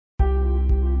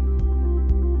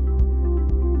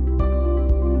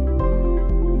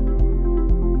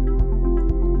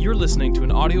listening to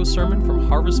an audio sermon from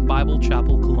Harvest Bible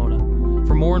Chapel, Kelowna.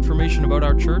 For more information about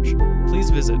our church,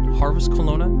 please visit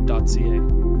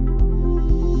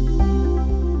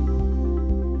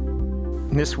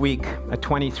harvestkelowna.ca. This week, a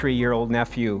 23-year-old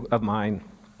nephew of mine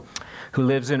who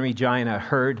lives in Regina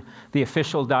heard the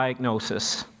official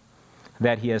diagnosis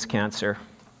that he has cancer.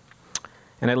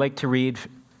 And I'd like to read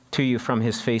to you from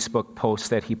his Facebook post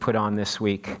that he put on this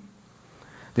week.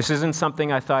 This isn't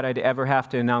something I thought I'd ever have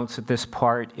to announce at this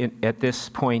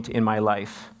point in my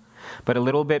life. But a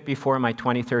little bit before my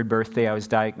 23rd birthday, I was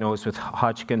diagnosed with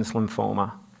Hodgkin's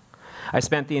lymphoma. I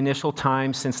spent the initial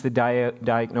time since the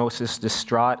diagnosis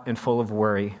distraught and full of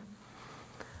worry.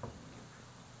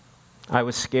 I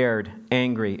was scared,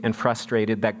 angry, and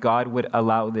frustrated that God would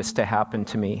allow this to happen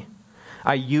to me.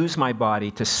 I use my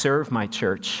body to serve my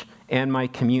church and my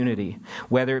community,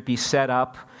 whether it be set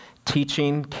up,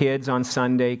 teaching kids on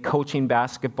Sunday, coaching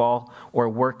basketball, or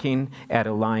working at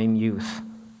Align Youth.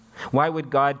 Why would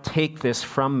God take this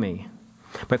from me?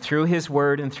 But through His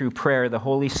Word and through prayer, the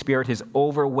Holy Spirit has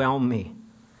overwhelmed me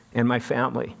and my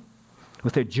family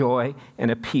with a joy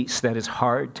and a peace that is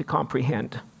hard to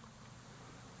comprehend.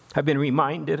 I've been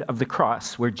reminded of the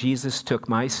cross where Jesus took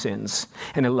my sins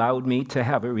and allowed me to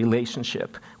have a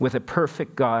relationship with a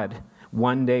perfect God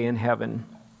one day in heaven.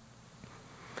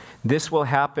 This will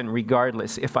happen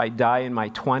regardless if I die in my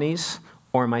 20s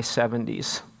or my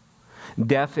 70s.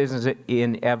 Death is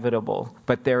inevitable,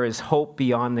 but there is hope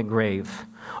beyond the grave.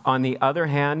 On the other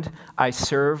hand, I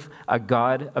serve a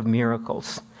God of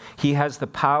miracles. He has the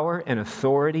power and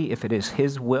authority, if it is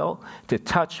His will, to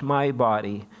touch my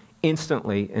body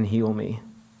instantly and heal me.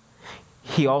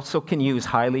 He also can use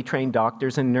highly trained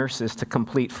doctors and nurses to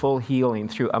complete full healing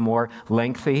through a more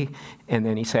lengthy, and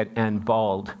then he said, and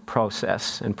bald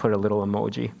process, and put a little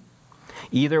emoji.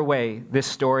 Either way, this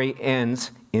story ends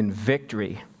in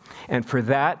victory. And for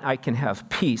that, I can have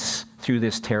peace through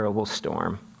this terrible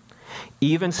storm.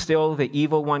 Even still, the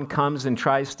evil one comes and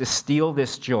tries to steal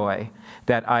this joy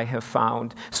that I have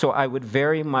found. So I would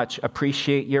very much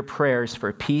appreciate your prayers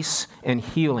for peace and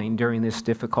healing during this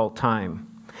difficult time.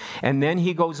 And then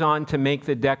he goes on to make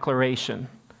the declaration.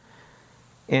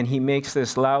 And he makes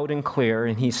this loud and clear,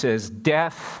 and he says,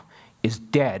 death is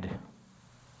dead.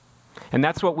 And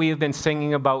that's what we have been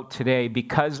singing about today.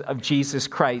 Because of Jesus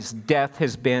Christ, death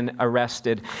has been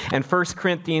arrested. And 1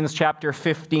 Corinthians chapter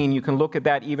 15, you can look at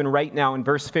that even right now in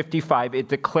verse 55. It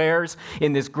declares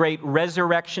in this great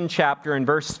resurrection chapter in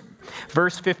verse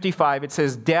 55, it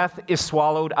says, death is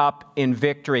swallowed up in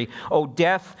victory. O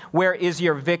death, where is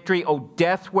your victory? O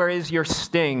death, where is your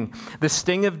sting? The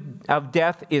sting of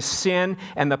death is sin,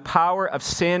 and the power of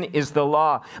sin is the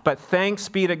law. But thanks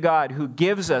be to God who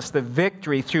gives us the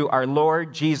victory through our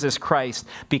Lord Jesus Christ.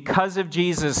 Because of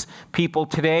Jesus, people,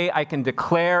 today I can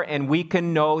declare and we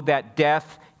can know that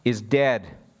death is dead.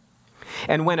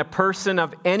 And when a person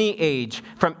of any age,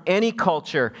 from any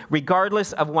culture,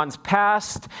 regardless of one's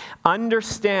past,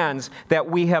 understands that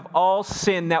we have all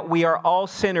sinned, that we are all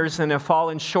sinners and have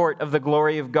fallen short of the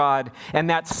glory of God, and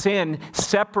that sin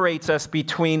separates us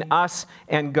between us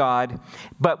and God.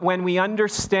 But when we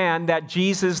understand that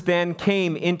Jesus then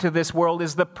came into this world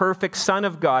as the perfect Son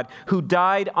of God, who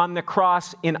died on the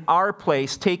cross in our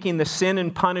place, taking the sin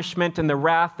and punishment and the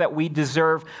wrath that we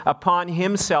deserve upon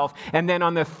Himself, and then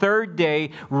on the third day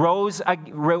rose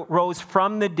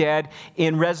from the dead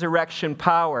in resurrection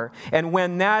power. And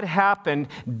when that happened,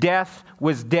 death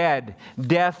was dead.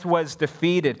 Death was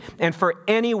defeated. And for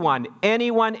anyone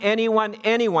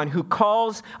who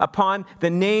calls upon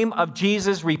the name of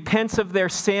Jesus, repents of their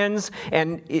sins,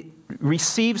 and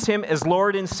receives Him as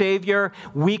Lord and Savior,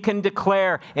 we can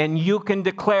declare, and you can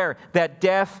declare, that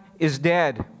death is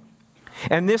dead.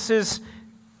 And this is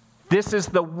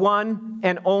the one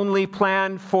and only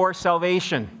plan for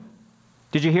salvation.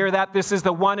 Did you hear that? This is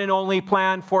the one and only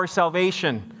plan for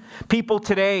salvation. People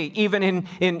today, even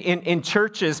in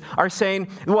churches, are saying,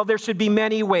 well, there should be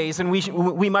many ways, and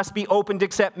we must be open to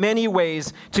accept many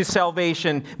ways to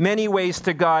salvation, many ways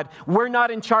to God. We're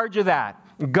not in charge of that.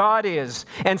 God is.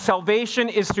 And salvation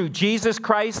is through Jesus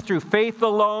Christ, through faith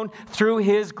alone, through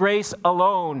His grace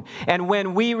alone. And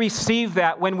when we receive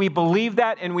that, when we believe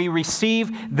that, and we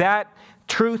receive that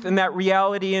truth and that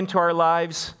reality into our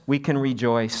lives, we can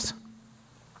rejoice.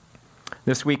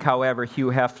 This week, however, Hugh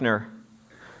Hefner,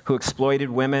 who exploited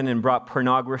women and brought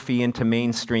pornography into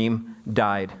mainstream,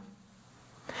 died.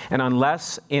 And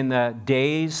unless in the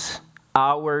days,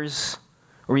 hours,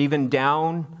 or even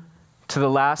down to the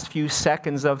last few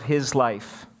seconds of his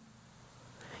life,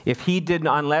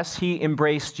 unless he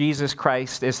embraced Jesus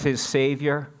Christ as his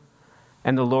Savior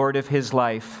and the Lord of his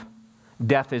life,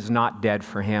 death is not dead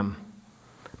for him.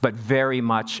 but very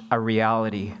much a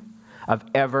reality of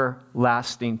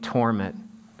everlasting torment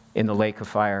in the lake of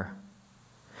fire.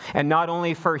 And not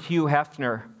only for Hugh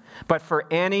Hefner, but for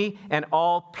any and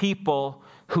all people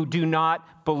who do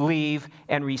not believe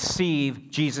and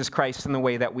receive Jesus Christ in the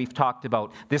way that we've talked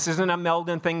about. This isn't a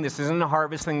Meldon thing. This isn't a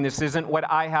Harvest thing. This isn't what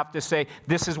I have to say.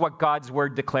 This is what God's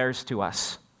Word declares to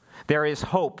us. There is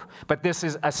hope, but this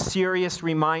is a serious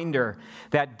reminder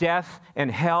that death and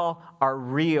hell are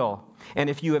real.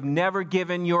 And if you have never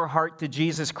given your heart to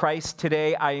Jesus Christ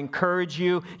today, I encourage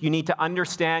you, you need to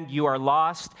understand you are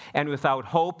lost and without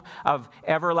hope of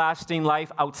everlasting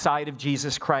life outside of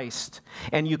Jesus Christ.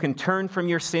 And you can turn from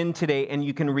your sin today and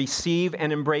you can receive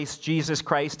and embrace Jesus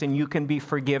Christ and you can be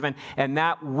forgiven. And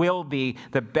that will be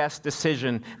the best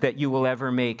decision that you will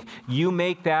ever make. You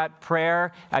make that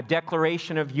prayer a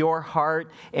declaration of your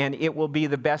heart and it will be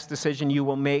the best decision you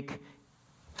will make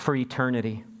for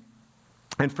eternity.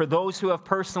 And for those who have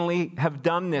personally have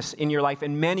done this in your life,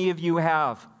 and many of you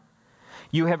have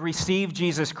received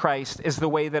Jesus Christ as the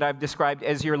way that I've described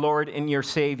as your Lord and your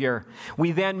Savior.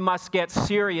 We then must get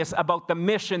serious about the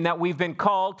mission that we've been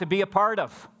called to be a part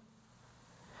of.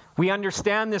 We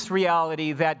understand this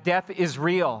reality that death is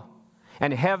real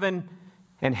and heaven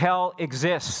and hell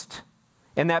exist.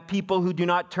 And that people who do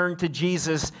not turn to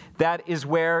Jesus, that is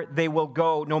where they will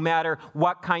go. No matter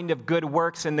what kind of good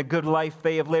works and the good life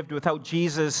they have lived, without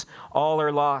Jesus, all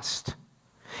are lost.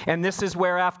 And this is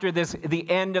where after the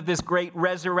end of this great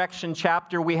resurrection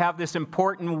chapter, we have this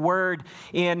important word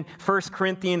in 1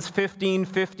 Corinthians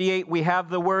 15:58. We have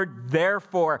the word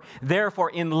therefore. Therefore,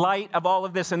 in light of all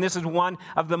of this, and this is one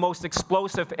of the most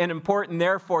explosive and important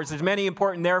therefores. There's many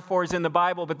important therefores in the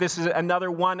Bible, but this is another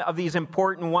one of these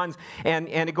important ones. And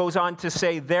it goes on to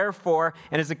say, therefore,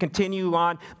 and as it continues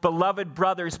on, beloved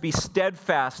brothers, be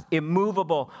steadfast,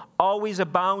 immovable, always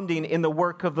abounding in the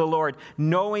work of the Lord,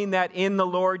 knowing that in the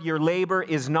Lord your labor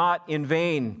is not in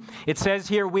vain. It says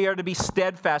here we are to be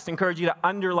steadfast. I encourage you to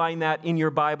underline that in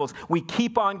your Bibles. We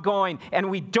keep on going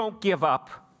and we don't give up.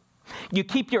 You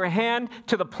keep your hand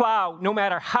to the plow no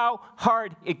matter how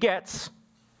hard it gets.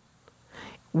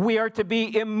 We are to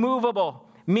be immovable,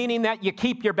 meaning that you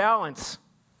keep your balance.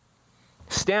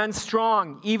 Stand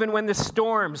strong even when the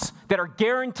storms that are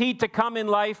guaranteed to come in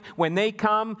life, when they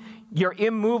come, you're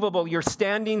immovable. You're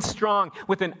standing strong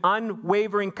with an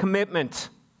unwavering commitment,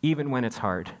 even when it's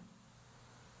hard.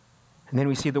 And then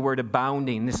we see the word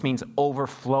abounding. This means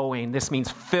overflowing. This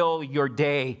means fill your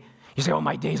day. You say, oh,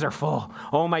 my days are full.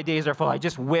 Oh, my days are full. I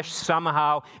just wish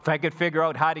somehow if I could figure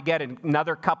out how to get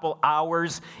another couple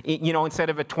hours, instead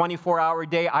of a 24-hour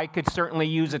day, I could certainly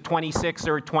use a 26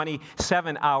 or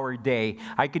 27-hour day.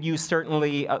 I could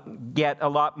certainly get a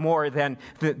lot more than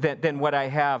what I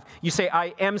have. You say,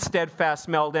 I am steadfast,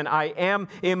 Meldon. I am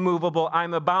immovable.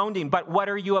 I'm abounding. But what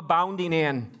are you abounding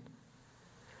in?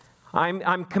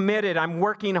 I'm committed. I'm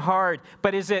working hard.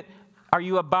 But are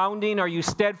you abounding? Are you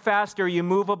steadfast? Are you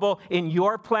movable in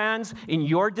your plans, in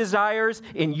your desires,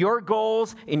 in your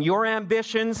goals, in your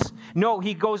ambitions? No,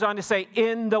 he goes on to say,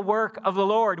 in the work of the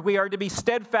Lord. We are to be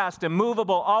steadfast,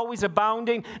 immovable, always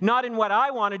abounding, not in what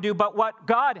I want to do, but what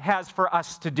God has for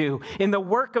us to do, in the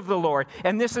work of the Lord.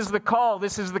 And this is the call,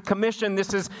 this is the commission,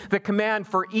 this is the command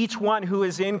for each one who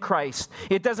is in Christ.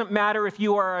 It doesn't matter if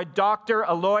you are a doctor,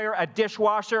 a lawyer, a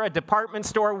dishwasher, a department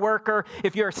store worker,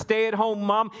 if you're a stay-at-home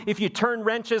mom, if you turn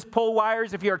wrenches, pull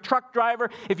wires, if you're a truck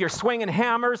driver, if you're swinging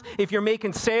hammers, if you're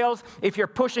making sales, if you're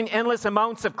pushing endless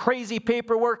amounts of crazy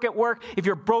paperwork at work, if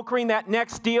you're brokering that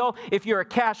next deal, if you're a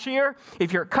cashier,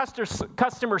 if you're a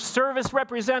customer service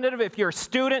representative, if you're a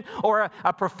student or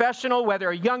a professional,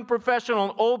 whether a young professional,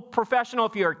 an old professional,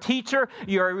 if you're a teacher,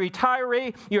 you're a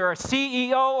retiree, you're a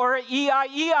CEO or an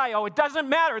EIEIO, it doesn't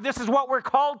matter. This is what we're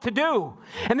called to do.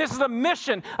 And this is the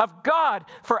mission of God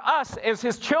for us as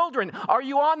His children. Are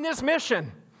you on this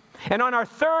mission? And on our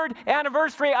 3rd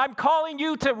anniversary, I'm calling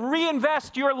you to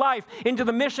reinvest your life into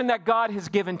the mission that God has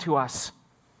given to us.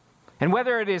 And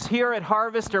whether it is here at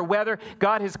Harvest or whether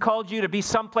God has called you to be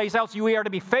someplace else, we are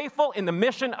to be faithful in the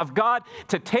mission of God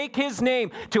to take His name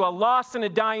to a lost and a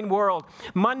dying world.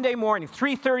 Monday morning,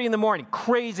 3:30 in the morning,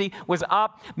 crazy, was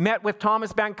up, met with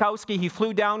Thomas Bankowski. He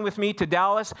flew down with me to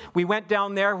Dallas. We went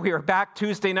down there. We were back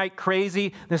Tuesday night,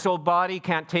 crazy. This old body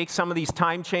can't take some of these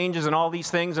time changes and all these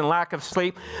things and lack of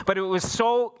sleep. But it was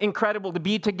so incredible to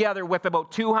be together with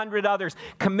about 200 others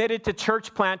committed to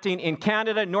church planting in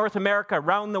Canada, North America,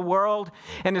 around the world.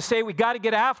 And to say we got to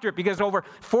get after it because over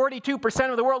 42%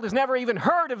 of the world has never even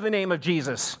heard of the name of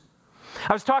Jesus.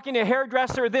 I was talking to a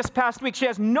hairdresser this past week. She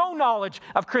has no knowledge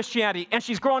of Christianity, and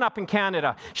she's grown up in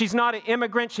Canada. She's not an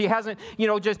immigrant. She hasn't,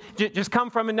 just come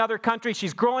from another country.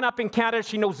 She's grown up in Canada.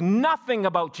 She knows nothing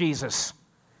about Jesus.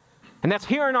 And that's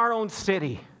here in our own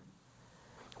city.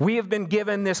 We have been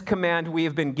given this command. We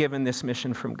have been given this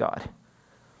mission from God.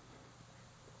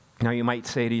 Now you might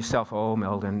say to yourself, oh,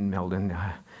 Meldon,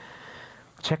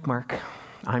 check mark.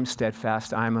 I'm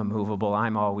steadfast. I'm immovable.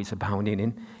 I'm always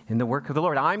abounding in the work of the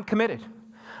Lord. I'm committed.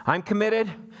 I'm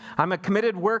a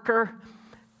committed worker.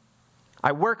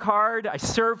 I work hard. I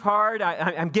serve hard.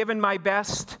 I'm giving my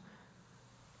best.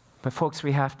 But folks,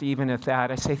 we have to, even at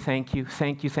that, I say thank you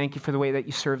for the way that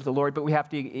you serve the Lord, but we have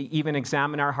to even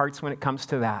examine our hearts when it comes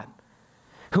to that.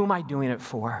 Who am I doing it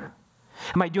for?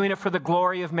 Am I doing it for the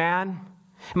glory of man?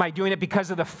 Am I doing it because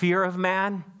of the fear of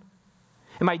man?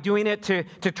 Am I doing it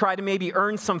to try to maybe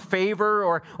earn some favor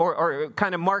or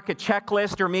kind of mark a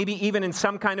checklist or maybe even in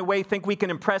some kind of way think we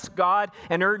can impress God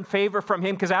and earn favor from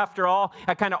Him because after all,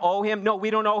 I kind of owe Him? No,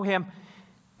 we don't owe Him.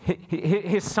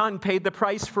 His Son paid the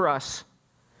price for us.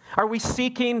 Are we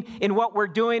seeking in what we're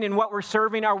doing and what we're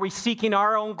serving? Are we seeking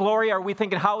our own glory? Are we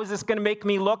thinking, how is this going to make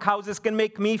me look? How is this going to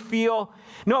make me feel?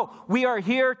 No, we are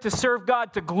here to serve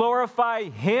God, to glorify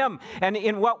Him. And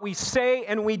in what we say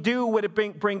and we do, would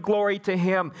it bring glory to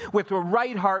Him with the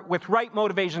right heart, with right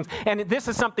motivations. And this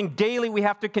is something daily we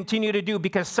have to continue to do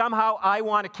because somehow I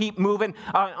want to keep moving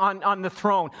on the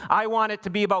throne. I want it to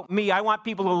be about me. I want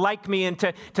people to like me and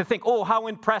to think, oh, how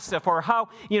impressive or how,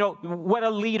 what a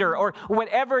leader or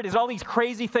whatever it is, all these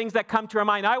crazy things that come to our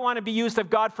mind. I want to be used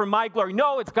of God for my glory.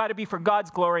 No, it's got to be for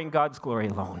God's glory and God's glory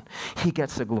alone. He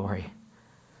gets the glory.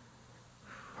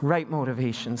 Right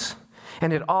motivations.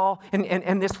 And it all,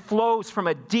 and this flows from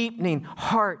a deepening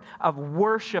heart of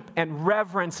worship and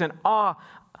reverence and awe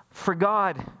for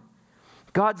God.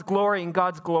 God's glory and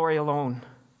God's glory alone.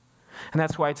 And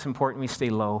that's why it's important we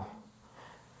stay low.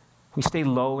 We stay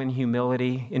low in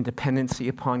humility, in dependency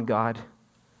upon God.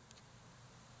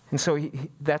 And so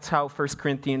that's how 1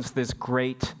 Corinthians, this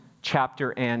great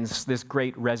chapter ends, this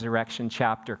great resurrection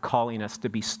chapter, calling us to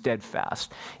be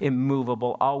steadfast,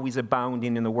 immovable, always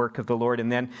abounding in the work of the Lord. And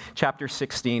then chapter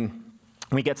 16,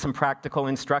 we get some practical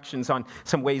instructions on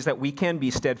some ways that we can be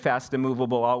steadfast,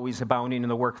 immovable, always abounding in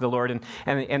the work of the Lord.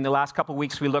 And the last couple of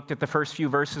weeks, we looked at the first few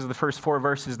verses, the first 4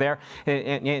 verses there,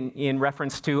 in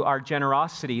reference to our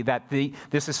generosity, that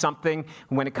this is something,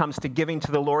 when it comes to giving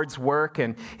to the Lord's work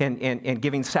and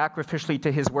giving sacrificially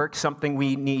to His work, something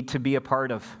we need to be a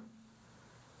part of.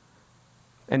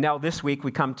 And now this week,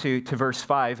 we come to verse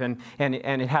 5, and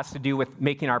it has to do with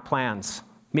making our plans,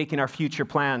 making our future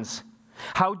plans.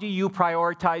 How do you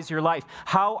prioritize your life?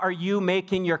 How are you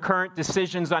making your current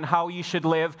decisions on how you should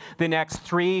live the next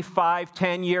 3, 5,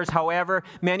 10 years, however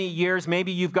many years?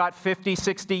 Maybe you've got 50,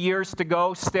 60 years to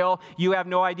go still. You have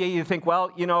no idea. You think,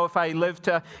 well, if I live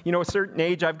to, a certain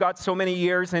age, I've got so many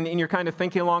years, and you're kind of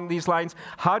thinking along these lines.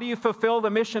 How do you fulfill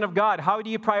the mission of God? How do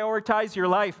you prioritize your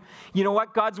life? You know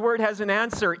what? God's Word has an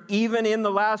answer, even in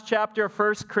the last chapter of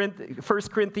 1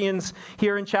 Corinthians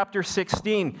here in chapter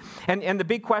 16. And the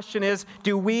big question is,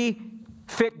 do we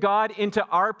fit God into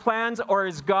our plans, or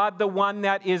is God the one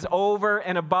that is over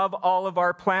and above all of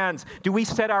our plans? Do we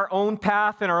set our own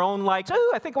path and our own likes?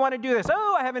 Oh, I think I want to do this.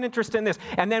 Oh, I have an interest in this.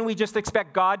 And then we just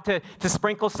expect God to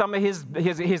sprinkle some of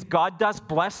His God dust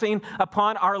blessing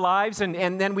upon our lives,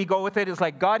 and then we go with it. It's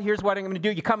like, God, here's what I'm going to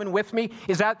do. You coming with me?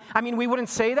 Is that, we wouldn't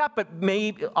say that, but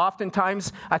maybe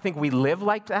oftentimes I think we live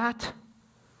like that.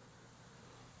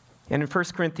 And in 1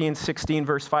 Corinthians 16,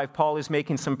 verse 5, Paul is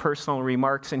making some personal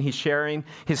remarks, and he's sharing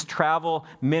his travel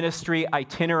ministry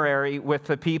itinerary with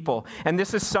the people. And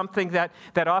this is something that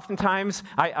oftentimes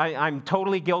I'm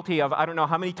totally guilty of. I don't know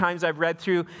how many times I've read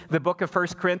through the book of 1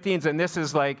 Corinthians, and this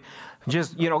is like,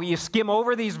 just, you skim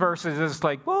over these verses, it's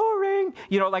like, boring.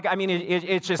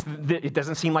 It's just, it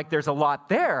doesn't seem like there's a lot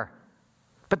there.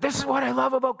 But this is what I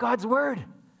love about God's Word.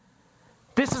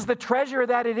 This is the treasure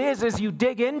that it is as you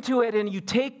dig into it and you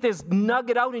take this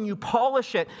nugget out and you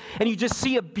polish it and you just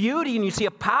see a beauty and you see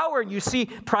a power and you see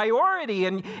priority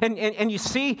and you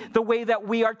see the way that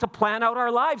we are to plan out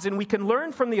our lives, and we can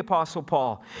learn from the Apostle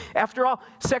Paul. After all,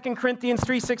 2 Corinthians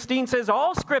 3:16 says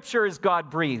all Scripture is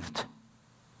God-breathed.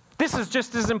 This is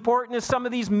just as important as some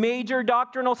of these major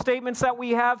doctrinal statements that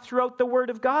we have throughout the Word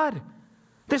of God.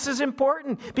 This is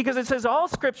important because it says all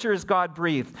Scripture is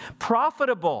God-breathed,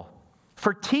 profitable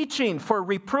for teaching, for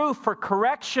reproof, for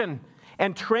correction,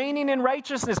 and training in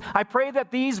righteousness. I pray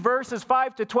that these verses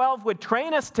 5 to 12 would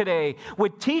train us today,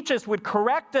 would teach us, would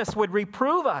correct us, would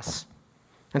reprove us.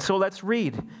 And so let's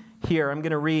read here. I'm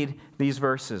going to read these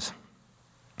verses.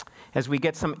 as we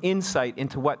get some insight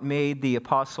into what made the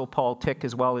Apostle Paul tick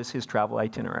as well as his travel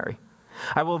itinerary.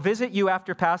 I will visit you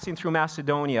after passing through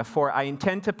Macedonia, for I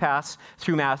intend to pass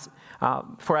through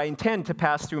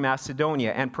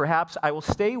Macedonia, and perhaps I will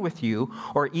stay with you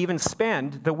or even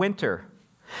spend the winter,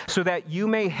 so that you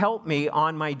may help me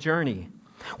on my journey,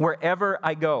 wherever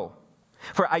I go.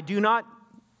 For I do not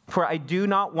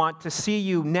want to see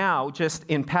you now just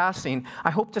in passing.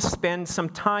 I hope to spend some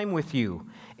time with you,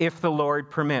 if the Lord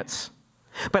permits.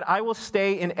 But I will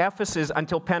stay in Ephesus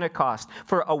until Pentecost,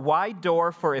 for a wide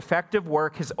door for effective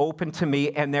work has opened to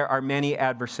me, and there are many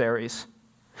adversaries.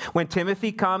 When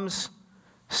Timothy comes,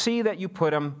 see that you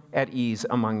put him at ease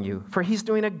among you, for he's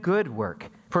doing a good work,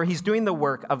 for he's doing the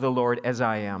work of the Lord as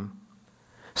I am.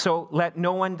 So let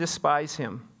no one despise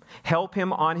him. Help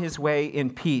him on his way in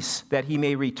peace, that he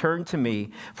may return to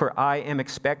me, for I am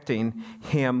expecting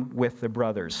him with the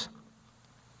brothers.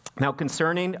 Now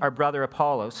concerning our brother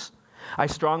Apollos, I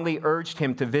strongly urged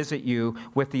him to visit you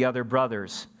with the other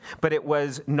brothers, but it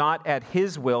was not at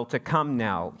his will to come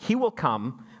now. He will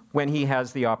come when he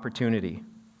has the opportunity.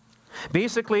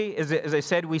 Basically, as I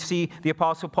said, we see the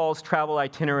Apostle Paul's travel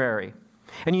itinerary.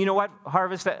 And you know what,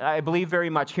 Harvest, I believe very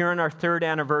much here on our 3rd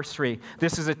anniversary,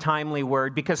 this is a timely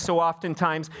word, because so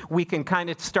oftentimes we can kind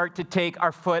of start to take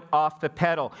our foot off the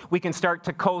pedal. We can start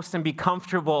to coast and be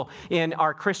comfortable in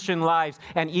our Christian lives,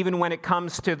 and even when it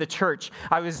comes to the church.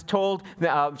 I was told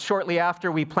shortly after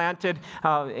we planted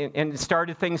and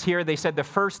started things here, they said the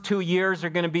first 2 years are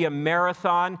going to be a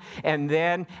marathon, and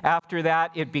then after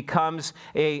that it becomes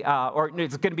or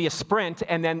it's going to be a sprint,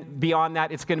 and then beyond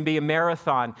that it's going to be a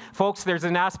marathon. Folks, there's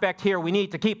an aspect here. We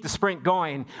need to keep the sprint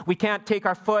going. We can't take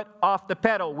our foot off the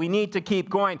pedal. We need to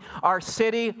keep going. Our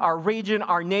city, our region,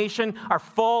 our nation are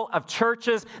full of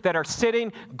churches that are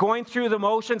sitting, going through the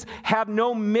motions, have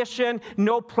no mission,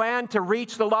 no plan to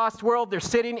reach the lost world. They're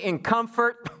sitting in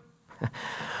comfort.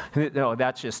 No,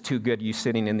 that's just too good, you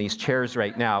sitting in these chairs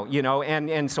right now,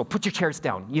 and so put your chairs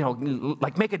down,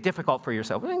 like make it difficult for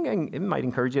yourself. It might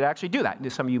encourage you to actually do that.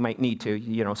 Some of you might need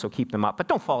to, so keep them up, but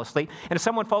don't fall asleep. And if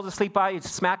someone falls asleep by you,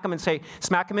 smack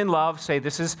them in love, say,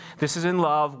 this is in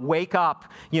love, wake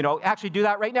up, actually do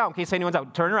that right now in case anyone's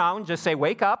out. Turn around, just say,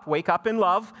 wake up in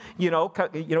love,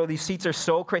 these seats are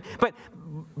so crazy.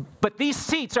 But these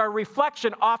seats are a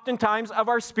reflection oftentimes of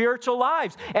our spiritual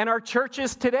lives and our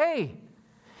churches today.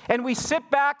 And we sit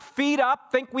back, feet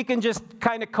up, think we can just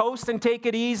kind of coast and take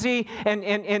it easy,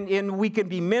 and we can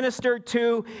be ministered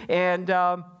to, and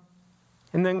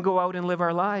then go out and live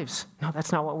our lives. No,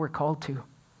 that's not what we're called to.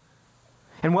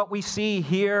 And what we see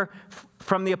here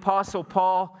from the Apostle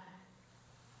Paul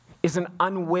is an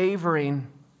unwavering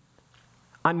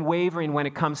when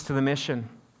it comes to the mission.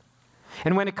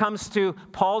 And when it comes to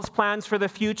Paul's plans for the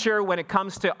future, when it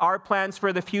comes to our plans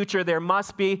for the future, there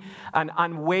must be an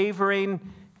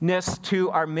unwaveringness to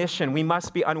our mission. We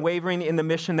must be unwavering in the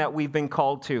mission that we've been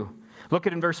called to. Look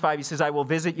at in verse 5, he says, I will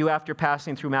visit you after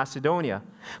passing through Macedonia,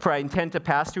 for I intend to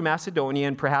pass through Macedonia,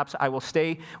 and perhaps I will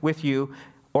stay with you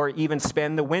or even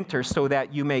spend the winter, so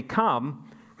that you may come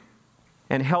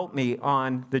and help me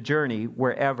on the journey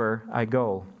wherever I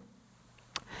go.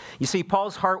 You see,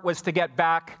 Paul's heart was to get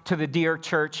back to the dear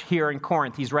church here in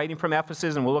Corinth. He's writing from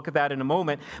Ephesus, and we'll look at that in a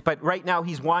moment. But right now,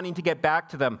 he's wanting to get back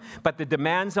to them. But the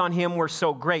demands on him were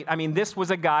so great. I mean, this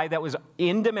was a guy that was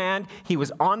in demand. He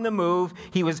was on the move.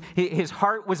 His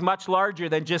heart was much larger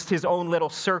than just his own little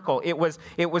circle. It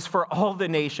was for all the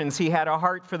nations. He had a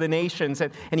heart for the nations,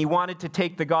 and he wanted to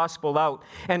take the gospel out.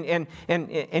 And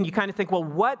you kind of think, well,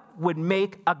 what would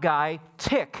make a guy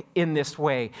tick in this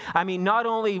way? I mean, not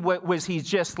only was he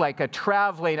just like a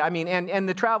traveling, and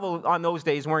the travel on those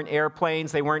days weren't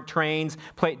airplanes, they weren't trains,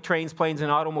 planes,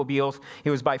 and automobiles. It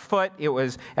was by foot, it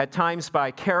was at times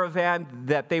by caravan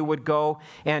that they would go,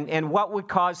 and what would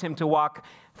cause him to walk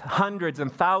hundreds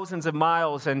and thousands of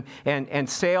miles and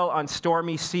sail on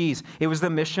stormy seas? It was the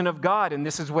mission of God, and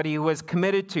this is what he was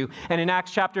committed to. And in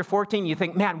Acts chapter 14, you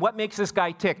think, man, what makes this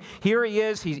guy tick? Here he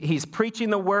is, he's preaching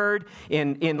the word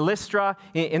in Lystra,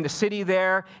 in the city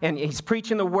there, and he's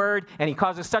preaching the word, and he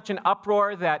causes such an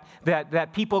uproar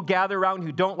that people gather around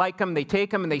who don't like him. They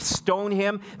take him and they stone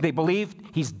him. They believe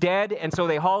he's dead, and so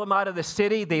they haul him out of the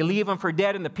city. They leave him for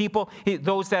dead, and the people,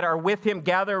 those that are with him,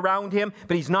 gather around him,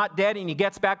 but he's not dead, and he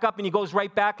gets back up and he goes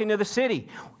right back into the city.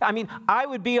 I mean, I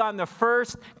would be on the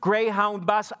first Greyhound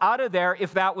bus out of there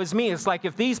if that was me. It's like,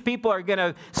 if these people are going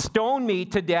to stone me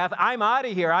to death, I'm out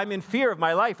of here. I'm in fear of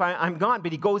my life. I'm gone.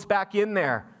 But he goes back in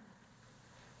there.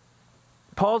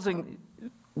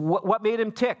 What made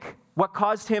him tick? What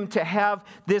caused him to have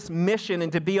this mission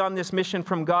and to be on this mission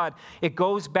from God? It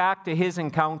goes back to his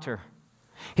encounter.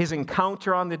 His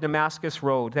encounter on the Damascus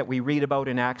Road that we read about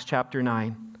in Acts chapter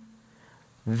 9.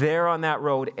 There on that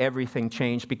road, everything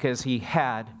changed because he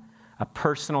had a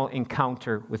personal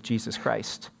encounter with Jesus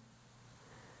Christ.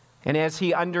 And as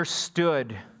he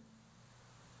understood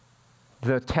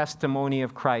the testimony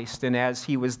of Christ, and as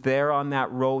he was there on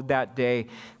that road that day,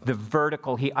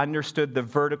 he understood the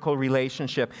vertical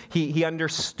relationship. He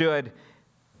understood,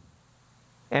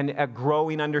 and a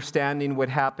growing understanding would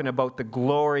happen about the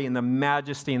glory and the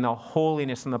majesty and the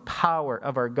holiness and the power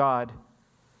of our God.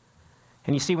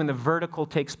 And you see, when the vertical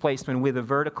takes place, when the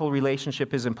vertical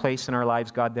relationship is in place in our lives,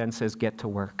 God then says, get to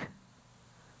work.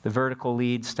 The vertical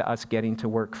leads to us getting to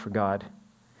work for God.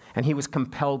 And he was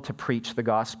compelled to preach the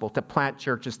gospel, to plant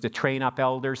churches, to train up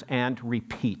elders, and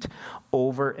repeat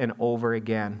over and over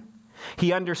again.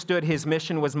 He understood his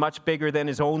mission was much bigger than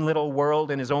his own little world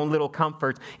and his own little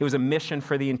comforts. It was a mission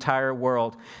for the entire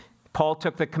world. Paul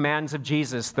took the commands of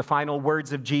Jesus, the final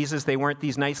words of Jesus. They weren't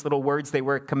these nice little words. They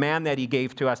were a command that he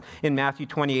gave to us in Matthew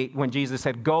 28 when Jesus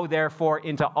said, "Go therefore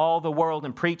into all the world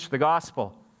and preach the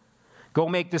gospel. Go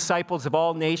make disciples of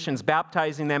all nations,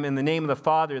 baptizing them in the name of the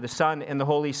Father, the Son, and the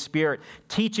Holy Spirit,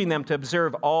 teaching them to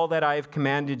observe all that I have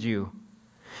commanded you."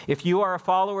 If you are a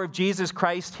follower of Jesus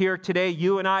Christ here today,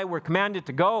 you and I were commanded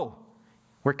to go.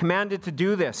 We're commanded to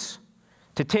do this,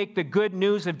 to take the good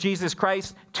news of Jesus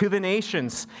Christ to the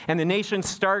nations. And the nation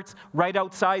starts right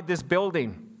outside this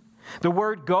building. The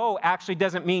word go actually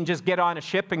doesn't mean just get on a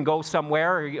ship and go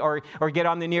somewhere or get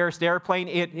on the nearest airplane.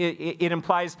 It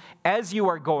implies as you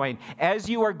are going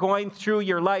through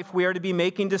your life, we are to be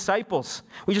making disciples.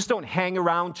 We just don't hang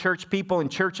around church people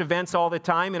and church events all the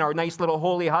time in our nice little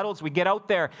holy huddles. We get out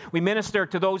there, we minister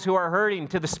to those who are hurting,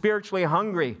 to the spiritually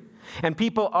hungry. And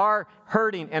people are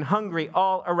hurting and hungry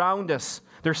all around us.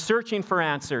 They're searching for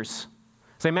answers.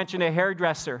 As I mentioned, a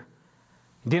hairdresser.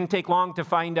 It didn't take long to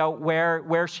find out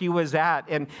where she was at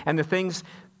and the things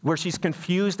where she's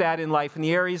confused at in life and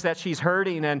the areas that she's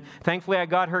hurting. And thankfully, I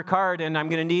got her card, and I'm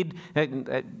going to need,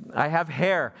 I have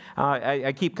hair.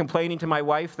 I keep complaining to my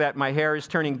wife that my hair is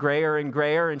turning grayer and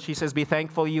grayer, and she says, be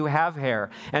thankful you have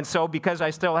hair. And so because I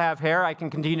still have hair, I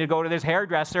can continue to go to this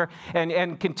hairdresser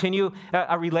and continue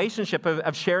a relationship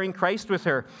of sharing Christ with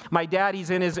her. My dad,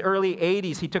 he's in his early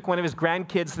 80s. He took one of his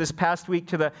grandkids this past week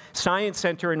to the Science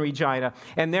Center in Regina,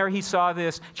 and there he saw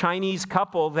this Chinese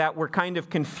couple that were kind of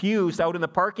confused out in the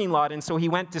parking lot, and so he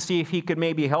went to see if he could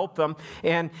maybe help them,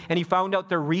 and he found out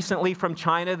they're recently from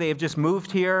China. They have just moved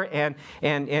here, and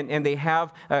they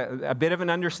have a bit of an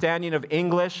understanding of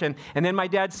English, and then my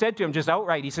dad said to him just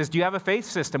outright, he says, do you have a faith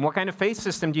system? What kind of faith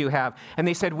system do you have? And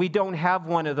they said, we don't have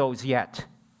one of those yet.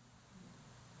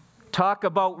 Talk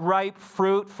about ripe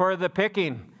fruit for the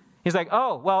picking. He's like,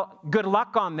 oh, well, good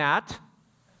luck on that.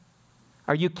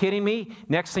 Are you kidding me?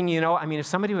 Next thing you know, I mean, if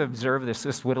somebody would observe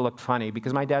this would have looked funny,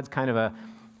 because my dad's kind of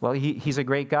he's a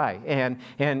great guy. And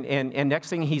next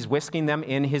thing, he's whisking them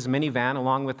in his minivan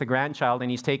along with the grandchild, and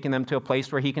he's taking them to a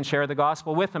place where he can share the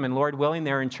gospel with them. And Lord willing,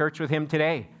 they're in church with him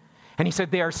today. And he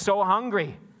said, they are so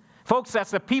hungry. Folks,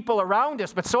 that's the people around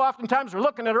us, but so oftentimes we're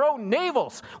looking at our own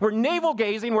navels. We're navel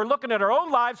gazing. We're looking at our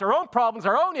own lives, our own problems,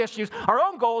 our own issues, our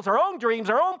own goals, our own dreams,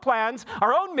 our own plans,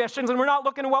 our own missions, and we're not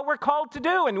looking at what we're called to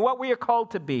do and what we are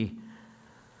called to be.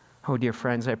 Oh, dear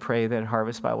friends, I pray that at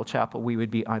Harvest Bible Chapel we would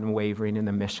be unwavering in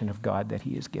the mission of God that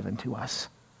He has given to us,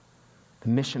 the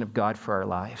mission of God for our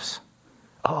lives.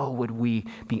 Oh, would we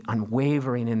be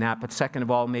unwavering in that? But second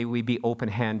of all, may we be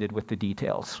open-handed with the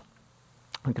details.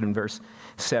 Look at in verse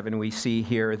 7, we see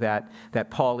here that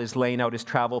Paul is laying out his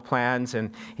travel plans,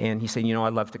 and he's saying,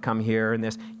 I'd love to come here and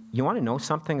this. You want to know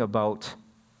something about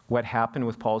what happened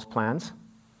with Paul's plans?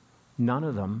 None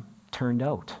of them turned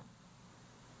out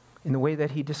in the way that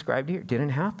he described here. It didn't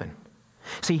happen.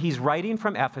 See, he's writing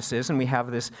from Ephesus, and we have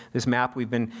this map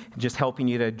we've been just helping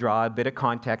you to draw a bit of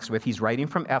context with. He's writing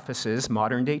from Ephesus,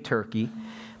 modern-day Turkey,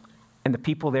 and the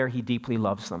people there, he deeply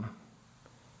loves them.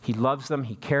 He loves them,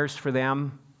 he cares for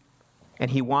them,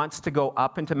 and he wants to go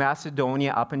up into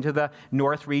Macedonia, up into the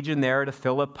north region there to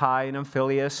Philippi and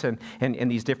Amphipolis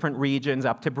and these different regions,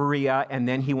 up to Berea, and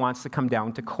then he wants to come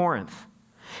down to Corinth.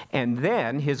 And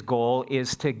then his goal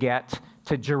is to get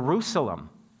to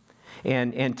Jerusalem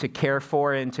and to care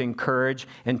for and to encourage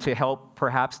and to help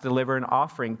perhaps deliver an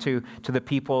offering to the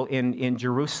people in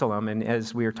Jerusalem, and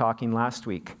as we were talking last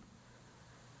week.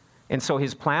 And so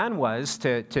his plan was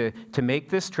to make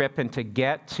this trip and to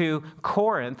get to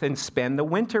Corinth and spend the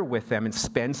winter with them and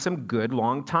spend some good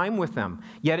long time with them.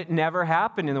 Yet it never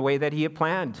happened in the way that he had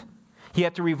planned. He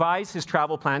had to revise his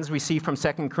travel plans. We see from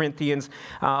 2 Corinthians,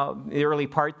 the early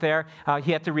part there,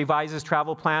 he had to revise his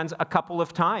travel plans a couple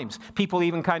of times. People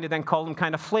even kind of then called him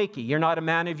kind of flaky. You're not a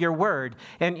man of your word.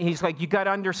 And he's like, you got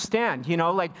to understand,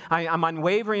 like I'm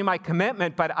unwavering in my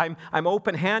commitment, but I'm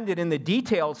open-handed in the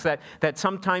details that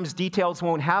sometimes details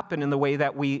won't happen in the way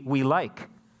that we like.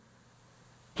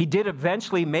 He did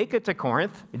eventually make it to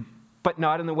Corinth, but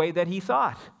not in the way that he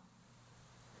thought.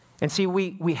 And see,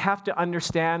 we have to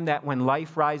understand that when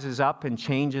life rises up and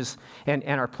changes and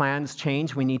our plans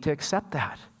change, we need to accept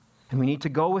that. And we need to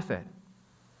go with it.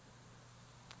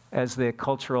 As the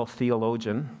cultural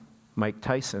theologian Mike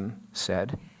Tyson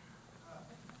said,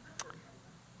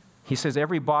 he says,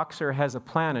 every boxer has a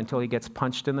plan until he gets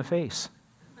punched in the face.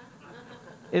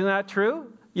 Isn't that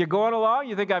true? You're going along,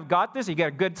 you think, I've got this, you get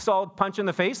a good solid punch in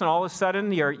the face, and all of a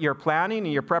sudden your planning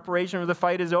and your preparation for the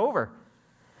fight is over.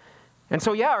 And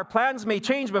so, our plans may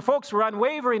change, but folks, we're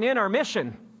unwavering in our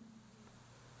mission.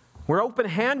 We're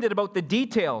open-handed about the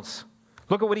details.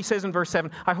 Look at what he says in verse 7.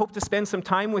 I hope to spend some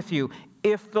time with you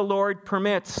if the Lord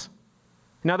permits.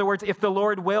 In other words, if the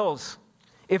Lord wills,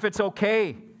 if it's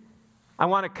okay, I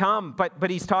want to come. But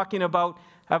he's talking about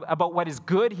what is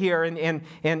good here.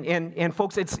 And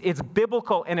folks, it's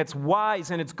biblical and it's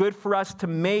wise and it's good for us to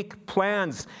make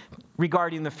plans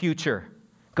regarding the future.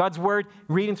 God's word,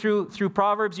 reading through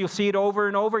Proverbs, you'll see it over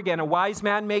and over again. A wise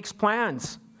man makes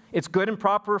plans. It's good and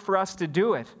proper for us to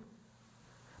do it.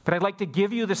 But I'd like to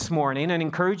give you this morning and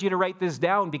encourage you to write this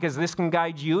down, because this can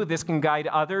guide you, this can guide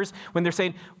others when they're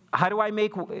saying, how do I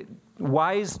make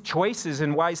wise choices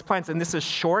and wise plans? And this is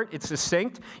short, it's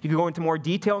succinct. You can go into more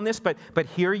detail in this, but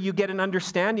here you get an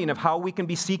understanding of how we can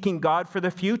be seeking God for the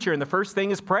future. And the first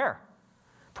thing is prayer.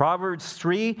 Proverbs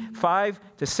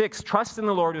 3:5-6, trust in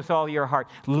the Lord with all your heart.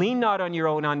 Lean not on your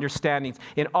own understandings.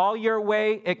 In all your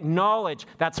way, acknowledge.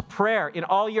 That's prayer. In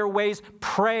all your ways,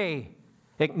 pray.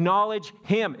 Acknowledge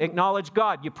Him. Acknowledge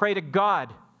God. You pray to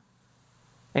God,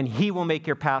 and He will make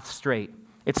your path straight.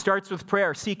 It starts with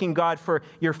prayer, seeking God for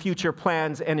your future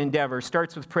plans and endeavors.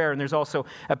 Starts with prayer, and there's also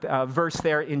a verse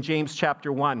there in James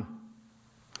chapter 1.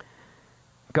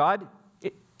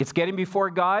 It's getting before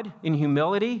God in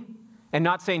humility, and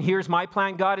not saying, here's my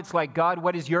plan, God. It's like, God,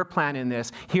 what is your plan in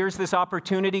this? Here's this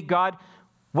opportunity. God,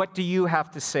 what do you have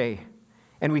to say?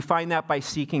 And we find that by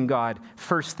seeking God.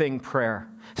 First thing, prayer.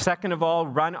 Second of all,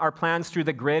 run our plans through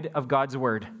the grid of God's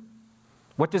word.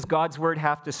 What does God's word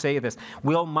have to say this?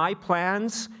 Will my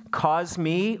plans cause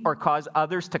me or cause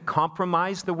others to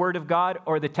compromise the word of God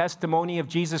or the testimony of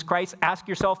Jesus Christ? Ask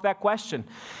yourself that question.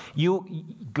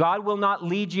 God will not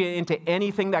lead you into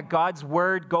anything that God's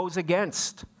word goes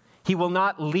against. He will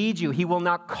not lead you. He will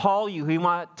not call you. He will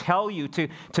not tell you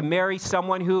to marry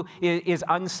someone who is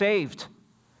unsaved,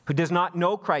 who does not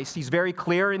know Christ. He's very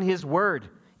clear in His word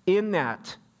in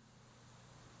that.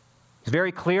 He's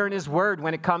very clear in His word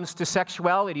when it comes to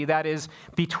sexuality, that is,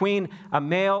 between a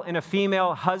male and a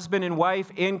female, husband and wife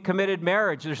in committed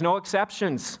marriage. There's no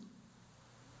exceptions.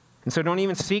 And so don't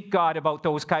even seek God about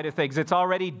those kind of things. It's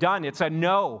already done. It's a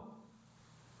no.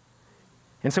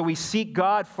 And so we seek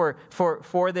God for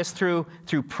this through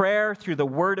prayer, through the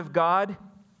Word of God.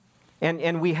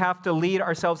 And we have to lead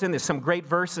ourselves in this. Some great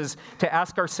verses to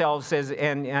ask ourselves,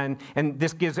 and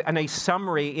this gives a nice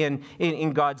summary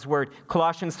in God's Word.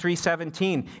 Colossians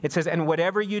 3:17, it says, and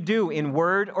whatever you do in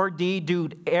word or deed, do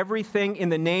everything in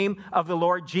the name of the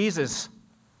Lord Jesus,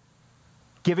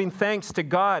 giving thanks to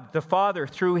God the Father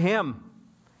through Him.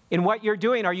 In what you're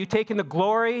doing, are you taking the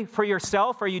glory for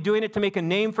yourself? Are you doing it to make a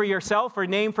name for yourself or a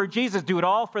name for Jesus? Do it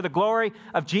all for the glory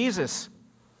of Jesus.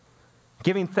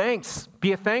 Giving thanks.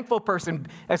 Be a thankful person.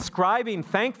 Ascribing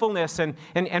thankfulness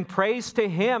and praise to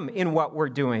Him in what we're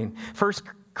doing. 1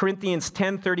 Corinthians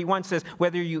 10:31 says,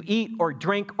 whether you eat or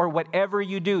drink or whatever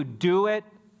you do, do it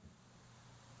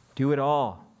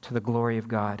all to the glory of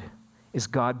God. Is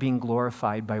God being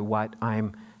glorified by what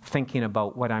I'm thinking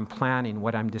about, what I'm planning,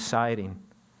 what I'm deciding?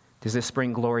 Does this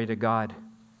bring glory to God?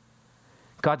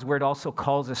 God's word also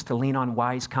calls us to lean on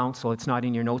wise counsel. It's not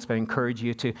in your notes, but I encourage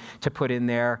you to put in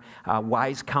there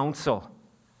wise counsel.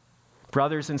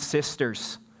 Brothers and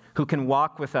sisters who can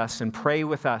walk with us and pray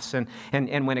with us. And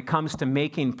when it comes to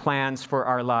making plans for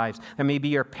our lives, it may be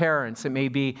your parents, it may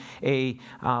be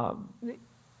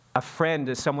a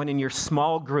friend, someone in your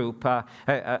small group,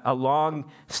 a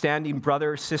long-standing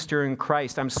brother or sister in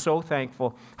Christ. I'm so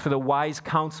thankful for the wise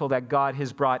counsel that God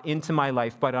has brought into my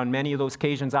life, but on many of those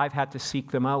occasions, I've had to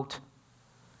seek them out.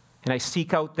 And I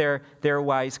seek out their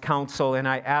wise counsel, and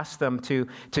I ask them to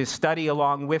study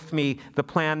along with me the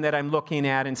plan that I'm looking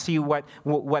at and see what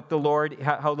the Lord,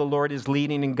 how the Lord is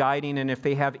leading and guiding, and if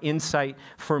they have insight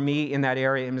for me in that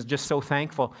area. I'm just so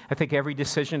thankful. I think every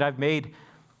decision I've made,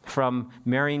 from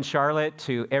marrying Charlotte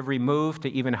to every move to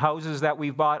even houses that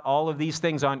we've bought, all of these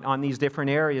things on these different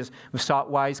areas, we've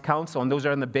sought wise counsel. And those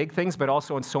are on the big things, but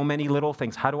also on so many little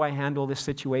things. How do I handle this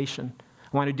situation?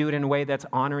 I want to do it in a way that's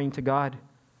honoring to God.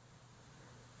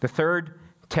 The third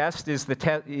test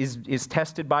is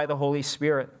tested by the Holy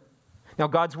Spirit. Now,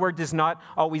 God's Word does not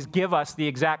always give us the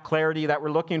exact clarity that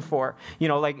we're looking for.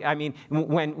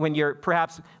 When you're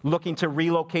perhaps looking to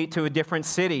relocate to a different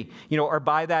city, or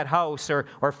buy that house,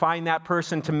 or find that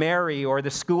person to marry, or the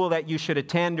school that you should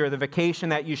attend, or the vacation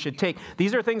that you should take.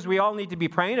 These are things we all need to be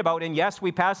praying about. And yes,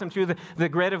 we pass them through the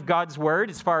grid of God's Word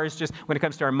as far as just when it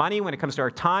comes to our money, when it comes to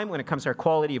our time, when it comes to our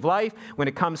quality of life, when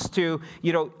it comes to,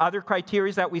 other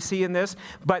criteria that we see in this.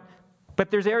 But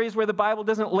there's areas where the Bible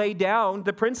doesn't lay down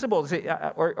the principles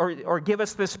or give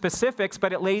us the specifics,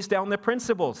 but it lays down the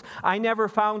principles. I never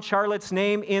found Charlotte's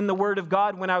name in the Word of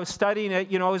God when I was studying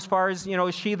it, as far as,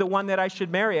 is she the one that I should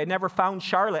marry? I never found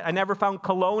Charlotte. I never found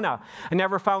Kelowna. I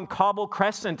never found Cobble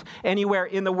Crescent anywhere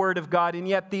in the Word of God. And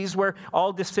yet these were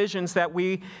all decisions that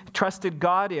we trusted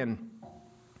God in.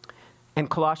 And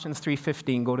Colossians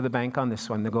 3:15, go to the bank on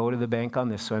this one. Go to the bank on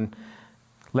this one.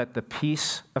 Let the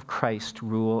peace of Christ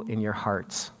rule in your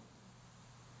hearts.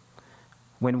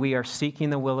 When we are seeking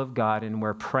the will of God and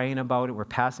we're praying about it, we're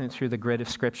passing it through the grid of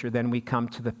Scripture, then we come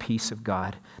to the peace of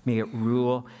God. May it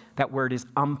rule. That word is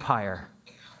umpire.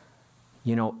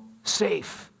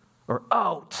 Safe or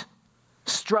out,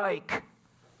 strike,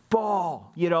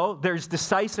 ball. There's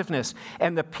decisiveness.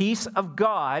 And the peace of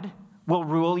God will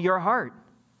rule your heart.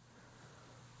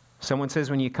 Someone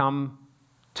says when you come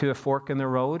to a fork in the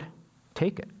road,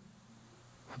 take it.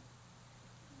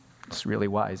 It's really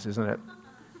wise, isn't it?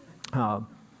 But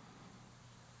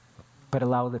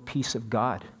allow the peace of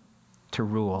God to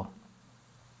rule.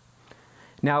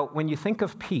 Now, when you think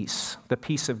of peace, the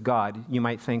peace of God, you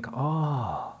might think,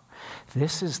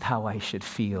 this is how I should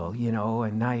feel, a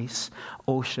nice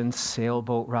ocean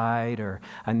sailboat ride, or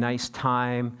a nice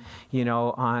time, in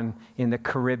the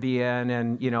Caribbean,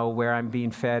 and, where I'm being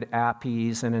fed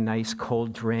appies and a nice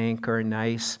cold drink, or a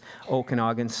nice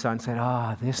Okanagan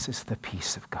sunset. This is the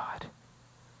peace of God.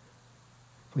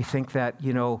 We think that,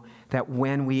 that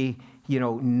when we,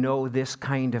 know this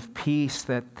kind of peace,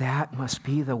 that must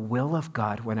be the will of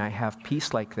God when I have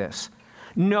peace like this.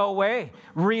 No way.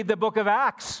 Read the book of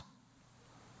Acts.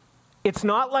 It's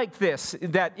not like this,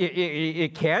 that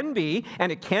it can be,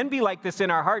 and it can be like this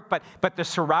in our heart, but the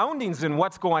surroundings and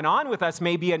what's going on with us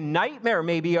may be a nightmare,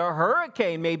 maybe a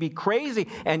hurricane, maybe crazy,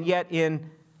 and yet in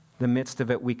the midst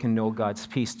of it, we can know God's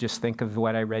peace. Just think of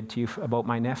what I read to you about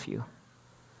my nephew.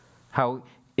 How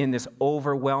in this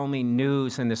overwhelming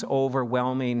news and this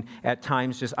overwhelming, at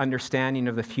times, just understanding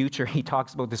of the future, he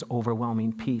talks about this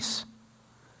overwhelming peace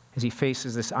as he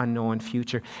faces this unknown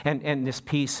future. And this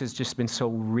peace has just been so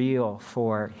real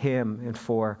for him and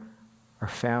for our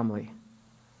family.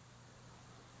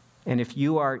 And if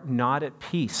you are not at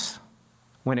peace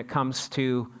when it comes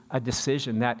to a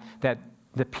decision, that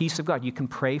the peace of God, you can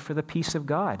pray for the peace of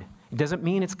God. It doesn't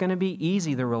mean it's going to be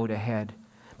easy, the road ahead.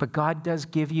 But God does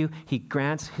give you, He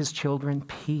grants His children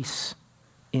peace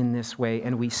in this way,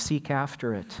 and we seek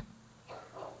after it.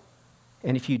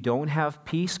 And if you don't have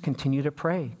peace, continue to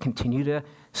pray. Continue to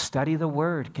study the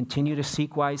Word. Continue to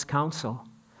seek wise counsel.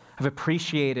 I've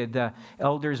appreciated the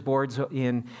elders' boards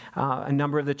in a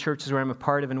number of the churches where I'm a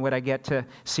part of, and what I get to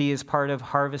see as part of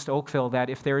Harvest Oakville, that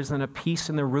if there isn't a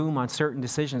peace in the room on certain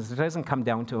decisions, it doesn't come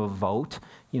down to a vote,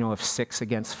 of 6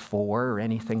 against 4 or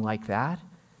anything like that.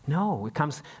 No, it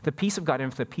comes the peace of God.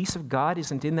 And if the peace of God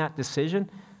isn't in that decision,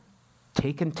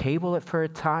 take and table it for a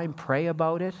time, pray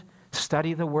about it,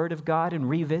 study the Word of God and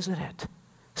revisit it.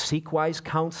 Seek wise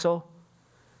counsel.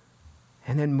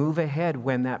 And then move ahead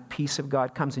when that peace of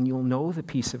God comes, and you'll know the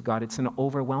peace of God. It's an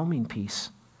overwhelming peace.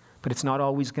 But it's not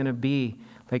always going to be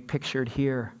like pictured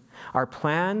here. Our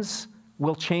plans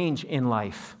will change in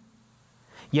life.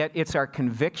 Yet it's our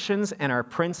convictions and our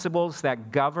principles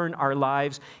that govern our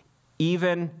lives,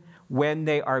 even when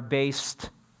they are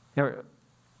based,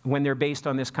 when they're based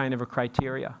on this kind of a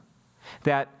criteria.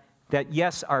 That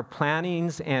yes, our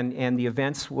plannings and the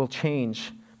events will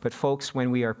change, but folks,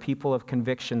 when we are people of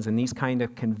convictions, and these kind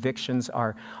of convictions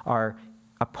are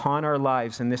upon our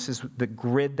lives, and this is the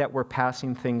grid that we're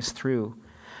passing things through,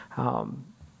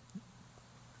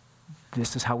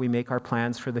 this is how we make our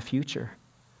plans for the future.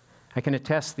 I can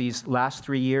attest these last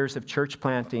 3 years of church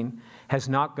planting has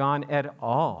not gone at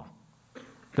all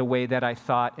the way that I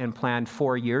thought and planned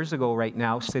 4 years ago right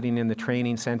now, sitting in the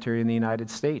training center in the United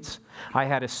States. I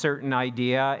had a certain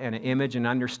idea and an image and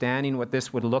understanding what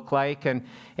this would look like, and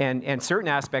certain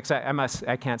aspects,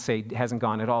 I can't say it hasn't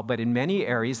gone at all, but in many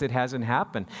areas it hasn't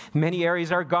happened. Many areas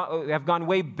have gone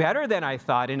way better than I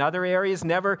thought. In other areas,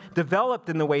 never developed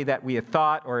in the way that we had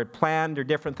thought or had planned or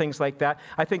different things like that.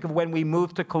 I think of when we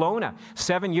moved to Kelowna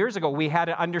 7 years ago. We had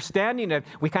an understanding that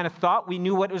we kind of thought we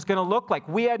knew what it was going to look like.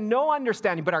 We had no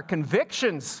understanding, but our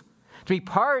convictions to be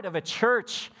part of a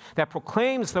church that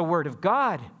proclaims the Word of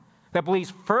God, that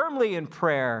believes firmly in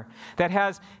prayer, that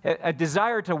has a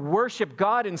desire to worship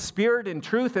God in spirit and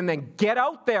truth, and then get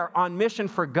out there on mission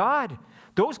for God.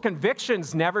 Those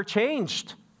convictions never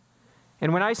changed.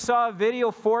 And when I saw a video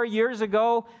 4 years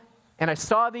ago, and I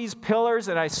saw these pillars,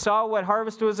 and I saw what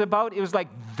Harvest was about, it was like,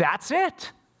 that's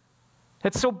it.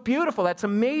 That's so beautiful. That's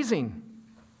amazing.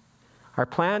 Our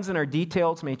plans and our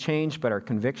details may change, but our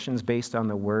convictions based on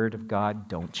the Word of God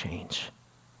don't change.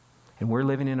 And we're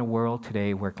living in a world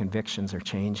today where convictions are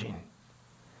changing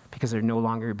because they're no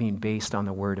longer being based on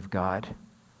the Word of God.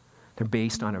 They're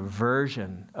based on a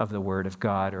version of the Word of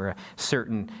God or a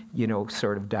certain,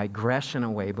 sort of digression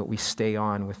away, but we stay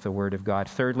on with the Word of God.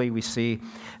 Thirdly, we see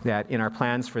that in our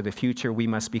plans for the future, we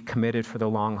must be committed for the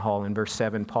long haul. In verse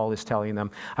 7, Paul is telling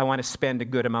them, I want to spend a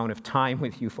good amount of time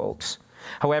with you folks.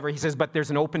 However, he says, but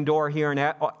there's an open door here in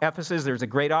Ephesus. There's a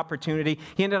great opportunity.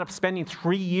 He ended up spending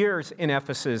 3 years in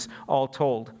Ephesus, all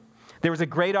told. There was a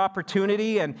great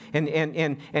opportunity, and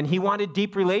he wanted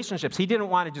deep relationships. He didn't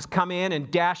want to just come in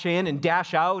and dash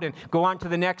out and go on to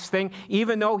the next thing.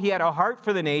 Even though he had a heart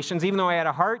for the nations, even though he had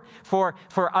a heart for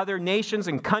other nations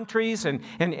and countries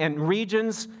and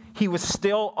regions, he was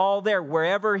still all there.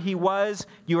 Wherever he was,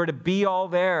 you are to be all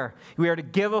there. We are to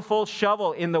give a full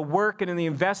shovel in the work and in the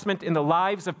investment in the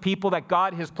lives of people that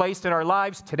God has placed in our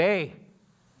lives today.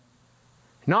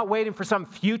 Not waiting for some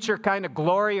future kind of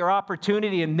glory or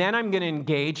opportunity and then I'm going to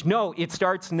engage. No, it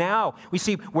starts now. We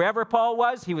see wherever Paul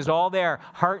was, he was all there,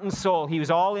 heart and soul. He was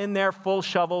all in there, full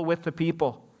shovel with the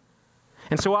people.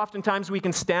 And so oftentimes we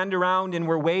can stand around and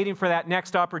we're waiting for that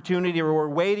next opportunity, or we're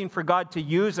waiting for God to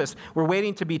use us. We're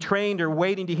waiting to be trained or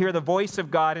waiting to hear the voice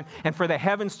of God and for the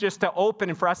heavens just to open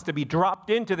and for us to be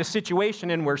dropped into the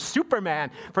situation and we're Superman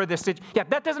for this situation. Yeah,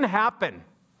 that doesn't happen.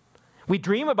 We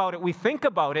dream about it, we think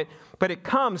about it, but it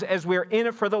comes as we're in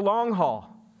it for the long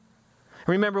haul.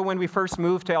 I remember when we first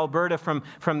moved to Alberta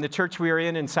from the church we were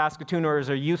in Saskatoon, or as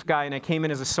a youth guy, and I came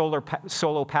in as a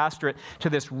solo pastorate to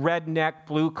this redneck,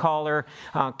 blue-collar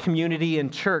community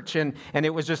and church, and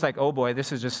it was just like, oh boy,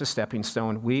 this is just a stepping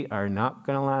stone. We are not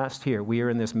going to last here. We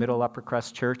are in this middle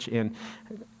upper-class church in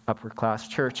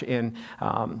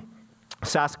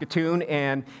Saskatoon,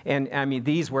 and I mean,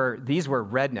 these were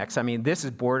rednecks. I mean, this is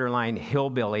borderline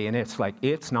hillbilly, and it's like,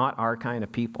 it's not our kind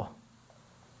of people.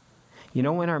 You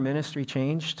know when our ministry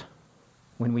changed?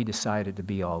 When we decided to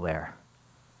be all there.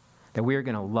 That we were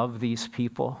going to love these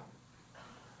people.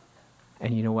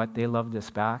 And you know what? They loved us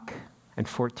back. And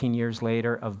 14 years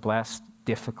later of blessed,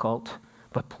 difficult,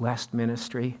 but blessed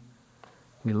ministry,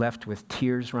 we left with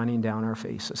tears running down our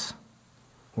faces.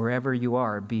 Wherever you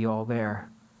are, be all there.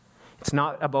 It's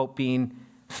not about being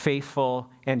faithful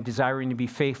and desiring to be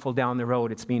faithful down the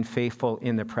road. It's being faithful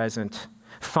in the present.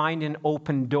 Find an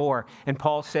open door. And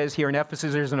Paul says here in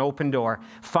Ephesus, there's an open door.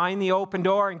 Find the open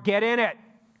door and get in it.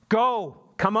 Go.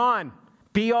 Come on.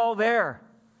 Be all there.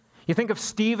 You think of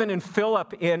Stephen and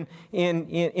Philip in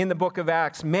the book of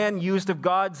Acts. Men used of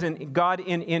God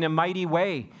in a mighty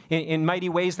way, in mighty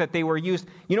ways that they were used.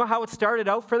 You know how it started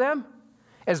out for them?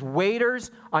 As waiters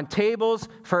on tables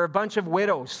for a bunch of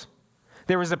widows.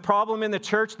 There was a problem in the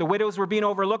church. The widows were being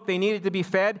overlooked. They needed to be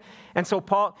fed. And so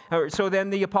then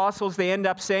the apostles, they end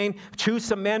up saying, choose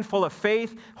some men full of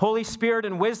faith, Holy Spirit,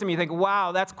 and wisdom. You think,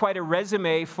 wow, that's quite a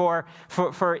resume for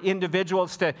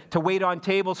individuals to wait on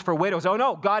tables for widows. Oh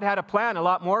no, God had a plan, a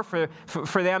lot more for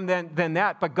them than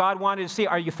that. But God wanted to see,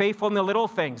 are you faithful in the little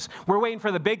things? We're waiting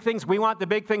for the big things. We want the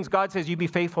big things. God says, you be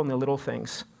faithful in the little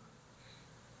things.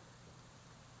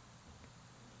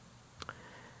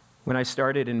 When I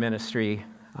started in ministry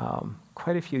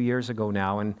quite a few years ago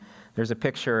now, and there's a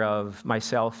picture of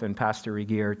myself and Pastor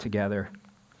Regier together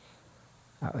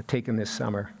taken this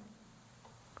summer.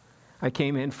 I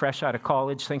came in fresh out of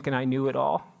college thinking I knew it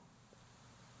all,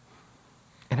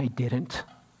 and I didn't.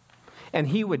 And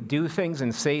he would do things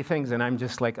and say things, and I'm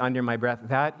just like under my breath,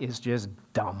 that is just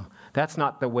dumb. That's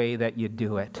not the way that you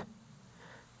do it.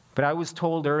 But I was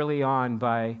told early on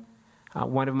by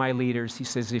one of my leaders, he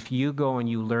says, if you go and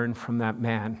you learn from that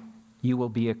man, you will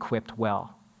be equipped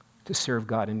well to serve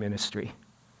God in ministry.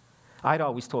 I'd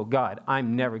always told God,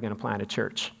 I'm never going to plant a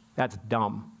church. That's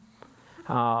dumb.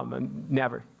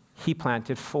 Never. He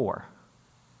planted 4.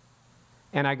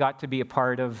 And I got to be a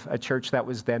part of a church that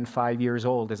was then 5 years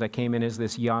old as I came in as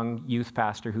this young youth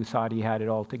pastor who thought he had it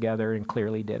all together and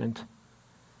clearly didn't.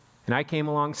 And I came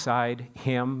alongside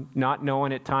him, not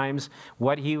knowing at times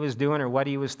what he was doing or what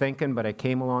he was thinking, but I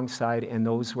came alongside, and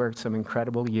those were some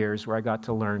incredible years where I got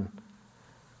to learn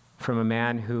from a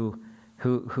man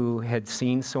who had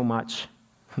seen so much.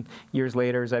 Years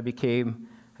later, as I became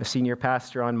a senior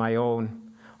pastor on my own,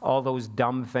 all those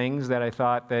dumb things that I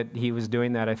thought that he was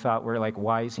doing that I thought were like,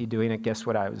 why is he doing it? Guess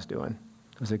what I was doing?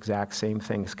 Those exact same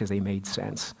things because they made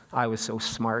sense. I was so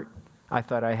smart. I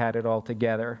thought I had it all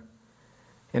together.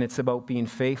 And it's about being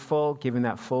faithful, giving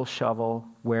that full shovel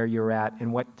where you're at.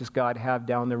 And what does God have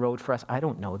down the road for us? I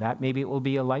don't know that. Maybe it will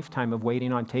be a lifetime of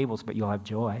waiting on tables, but you'll have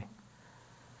joy.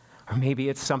 Or maybe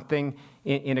it's something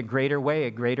in a greater way,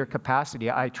 a greater capacity.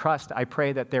 I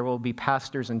pray that there will be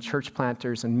pastors and church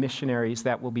planters and missionaries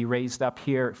that will be raised up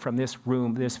here from this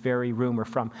room, this very room, or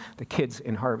from the kids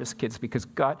in Harvest Kids, because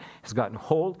God has gotten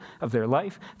hold of their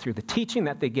life through the teaching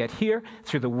that they get here,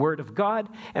 through the Word of God,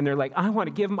 and they're like, I want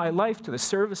to give my life to the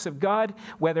service of God,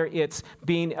 whether it's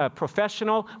being a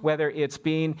professional, whether it's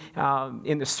being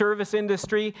in the service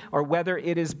industry, or whether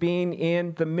it is being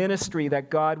in the ministry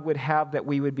that God would have that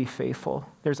we would be faithful.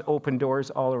 There's open doors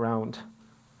all around.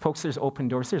 Folks, there's open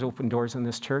doors. There's open doors in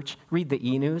this church. Read the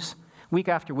e-news. Week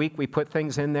after week, we put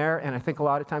things in there, and I think a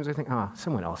lot of times we think,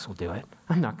 someone else will do it.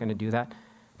 I'm not going to do that.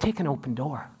 Take an open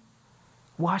door.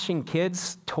 Washing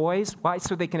kids' toys. Why?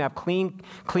 So they can have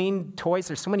clean toys.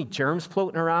 There's so many germs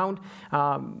floating around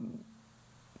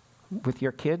with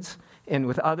your kids and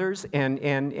with others, and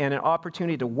an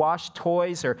opportunity to wash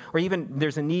toys, or even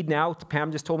there's a need now,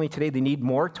 Pam just told me today, they need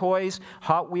more toys,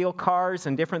 Hot Wheel cars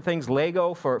and different things,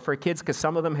 Lego for kids, because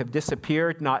some of them have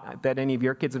disappeared. Not that any of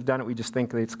your kids have done it, we just think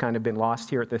that it's kind of been lost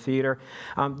here at the theater.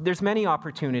 There's many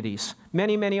opportunities,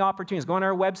 many opportunities. Go on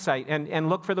our website and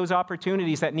look for those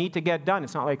opportunities that need to get done.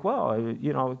 It's not like,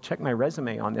 check my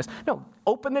resume on this. No,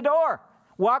 open the door.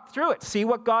 Walk through it. See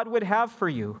what God would have for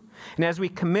you. And as we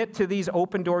commit to these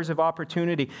open doors of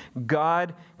opportunity,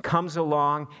 God comes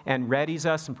along and readies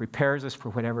us and prepares us for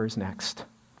whatever is next.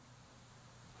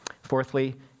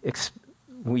 Fourthly,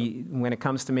 when it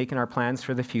comes to making our plans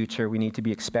for the future, we need to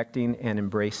be expecting and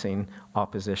embracing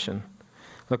opposition.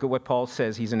 Look at what Paul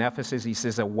says. He's in Ephesus. He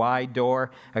says a wide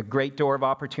door, a great door of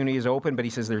opportunity is open, but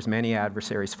he says there's many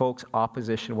adversaries. Folks,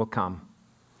 opposition will come.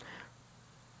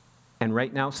 And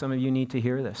right now, some of you need to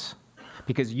hear this,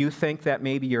 because you think that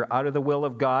maybe you're out of the will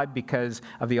of God because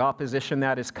of the opposition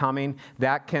that is coming.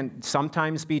 That can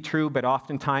sometimes be true, but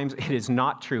oftentimes it is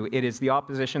not true. It is the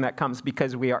opposition that comes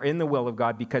because we are in the will of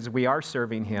God, because we are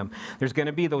serving Him. There's going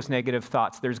to be those negative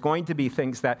thoughts. There's going to be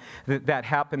things that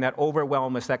happen that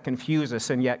overwhelm us, that confuse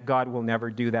us, and yet God will never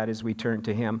do that as we turn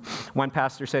to Him. One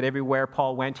pastor said, everywhere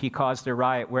Paul went, he caused a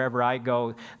riot. Wherever I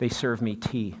go, they serve me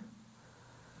tea.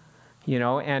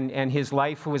 And his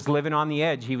life was living on the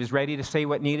edge. He was ready to say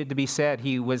what needed to be said.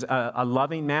 He was a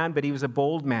loving man, but he was a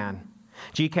bold man.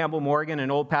 G. Campbell Morgan,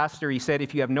 an old pastor, he said,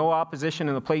 if you have no opposition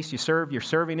in the place you serve, you're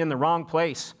serving in the wrong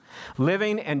place.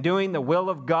 Living and doing the will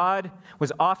of God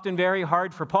was often very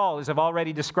hard for Paul, as I've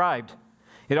already described.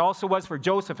 It also was for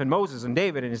Joseph and Moses and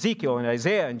David and Ezekiel and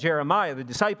Isaiah and Jeremiah, the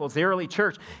disciples, the early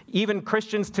church, even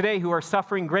Christians today who are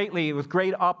suffering greatly with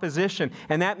great opposition.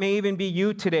 And that may even be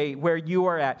you today where you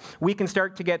are at. We can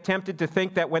start to get tempted to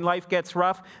think that when life gets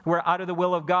rough, we're out of the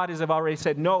will of God, as I've already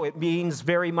said. No, it means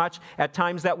very much at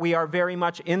times that we are very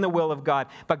much in the will of God.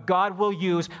 But God will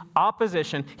use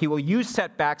opposition. He will use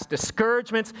setbacks,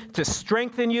 discouragements to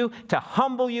strengthen you, to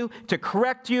humble you, to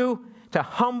correct you, to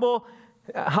humble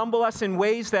us in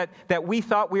ways that we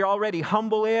thought we were already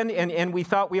humble in and we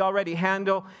thought we already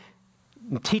handle.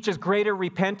 Teach us greater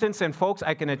repentance. And folks,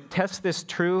 I can attest this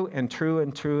true in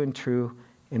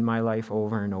my life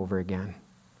over and over again.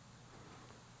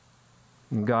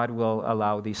 And God will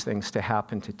allow these things to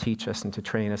happen to teach us and to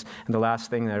train us. And the last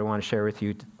thing that I want to share with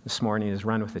you this morning is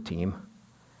run with a team.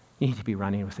 You need to be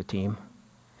running with a team.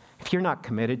 If you're not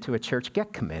committed to a church,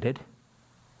 get committed.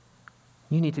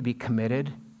 You need to be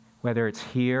committed, whether it's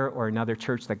here or another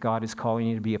church that God is calling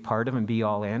you to be a part of and be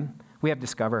all in. We have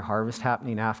Discover Harvest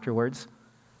happening afterwards.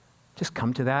 Just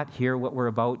come to that, hear what we're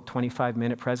about,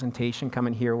 25-minute presentation, come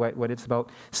and hear what it's about.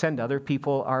 Send other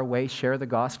people our way, share the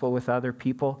gospel with other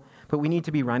people. but we need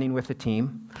to be running with a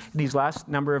team. These last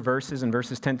number of verses, in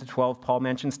verses 10 to 12, Paul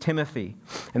mentions Timothy.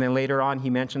 And then later on, he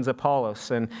mentions Apollos.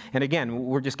 And again,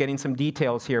 we're just getting some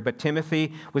details here. But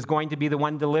Timothy was going to be the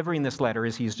one delivering this letter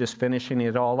as he's just finishing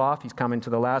it all off. He's coming to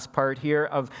the last part here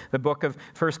of the book of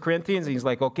 1 Corinthians. He's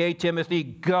like, okay, Timothy,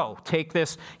 go. Take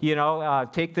this,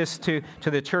 take this to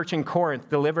the church in Corinth.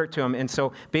 Deliver it to him. And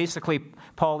so basically,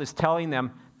 Paul is telling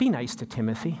them, be nice to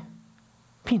Timothy.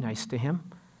 Be nice to him.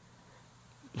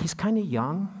 He's kind of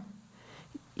young.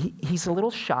 He's a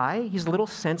little shy. He's a little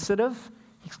sensitive.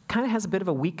 He kind of has a bit of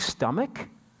a weak stomach.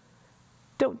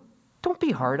 Don't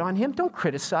be hard on him. Don't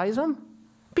criticize him.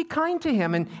 Be kind to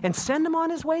him and send him on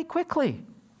his way quickly.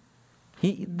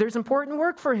 There's important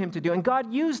work for him to do. And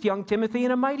God used young Timothy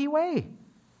in a mighty way.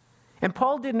 And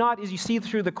Paul did not, as you see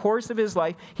through the course of his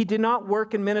life, he did not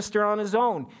work and minister on his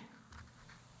own.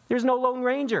 There's no Lone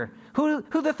Ranger. Who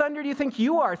the thunder do you think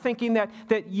you are, thinking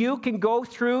that you can go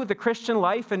through the Christian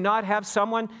life and not have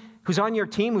someone who's on your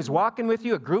team, who's walking with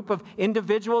you, a group of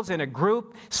individuals in a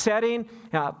group setting,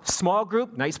 small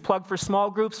group, nice plug for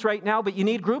small groups right now, but you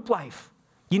need group life.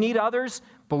 You need others,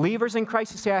 believers in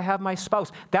Christ, to say, I have my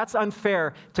spouse. That's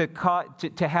unfair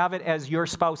to have it as your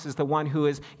spouse is the one who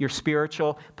is your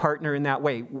spiritual partner in that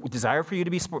way. Desire for you to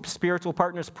be spiritual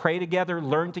partners, pray together,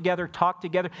 learn together, talk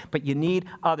together, but you need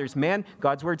others. Men,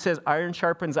 God's word says iron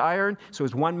sharpens iron, so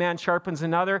as one man sharpens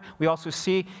another. We also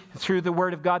see through the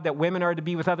word of God that women are to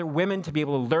be with other women, to be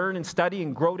able to learn and study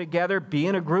and grow together, be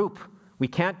in a group. We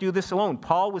can't do this alone.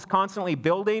 Paul was constantly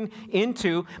building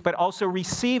into, but also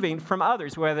receiving from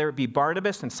others, whether it be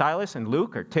Barnabas and Silas and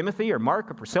Luke or Timothy or Mark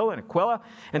or Priscilla and Aquila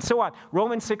and so on.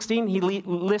 Romans 16, he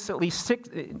lists at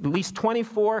least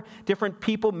 24 different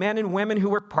people, men and women,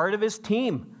 who were part of his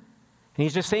team. And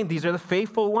he's just saying these are the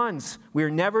faithful ones. We are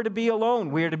never to be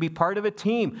alone. We are to be part of a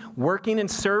team, working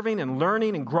and serving and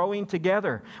learning and growing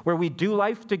together, where we do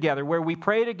life together, where we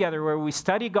pray together, where we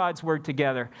study God's word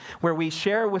together, where we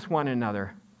share with one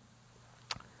another.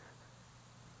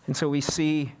 And so we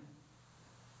see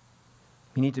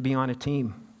we need to be on a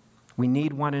team. We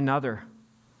need one another.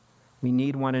 We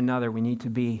need one another. We need to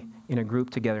be in a group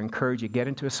together. Encourage you. Get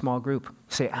into a small group.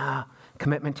 Say,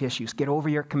 commitment issues. Get over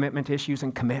your commitment issues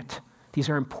and commit. These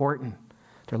are important.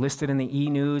 They're listed in the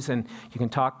e-news, and you can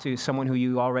talk to someone who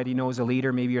you already know as a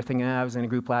leader. Maybe you're thinking, I was in a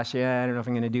group last year. I don't know if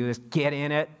I'm going to do this. Get in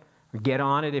it or get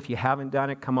on it. If you haven't done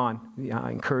it, come on.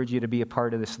 I encourage you to be a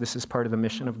part of this. This is part of the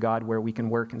mission of God where we can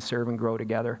work and serve and grow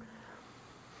together.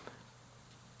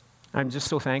 I'm just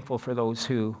so thankful for those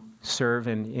who serve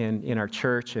in our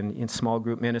church and in small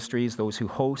group ministries, those who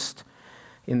host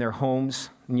in their homes.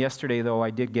 And yesterday, though,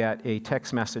 I did get a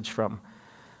text message from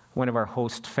one of our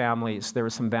host families. There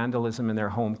was some vandalism in their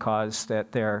home caused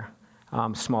at their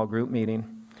small group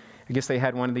meeting. I guess they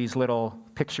had one of these little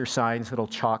picture signs, little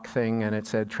chalk thing, and it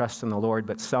said, trust in the Lord,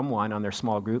 but someone on their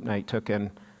small group night took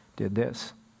and did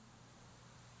this.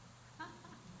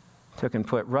 Took and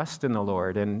put rust in the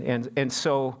Lord. And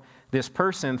so this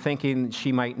person, thinking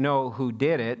she might know who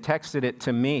did it, texted it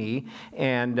to me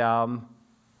and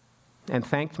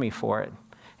thanked me for it.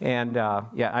 And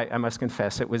I must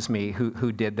confess it was me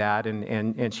who did that,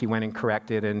 and she went and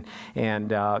corrected, and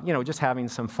just having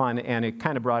some fun, and it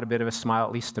kind of brought a bit of a smile,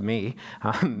 at least to me,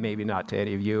 maybe not to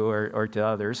any of you or to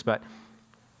others, but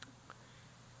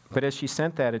as she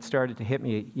sent that, it started to hit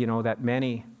me, that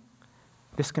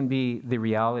this can be the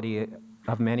reality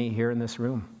of many here in this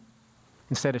room.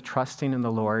 Instead of trusting in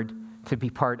the Lord to be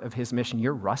part of his mission,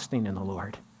 you're rusting in the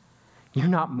Lord. You're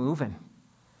not moving.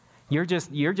 You're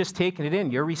just taking it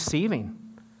in. You're receiving.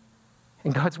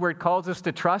 And God's word calls us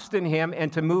to trust in him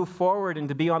and to move forward and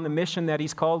to be on the mission that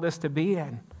he's called us to be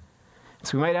in.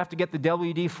 So we might have to get the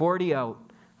WD-40 out.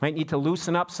 Might need to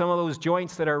loosen up some of those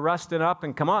joints that are rusting up,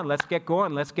 and come on, let's get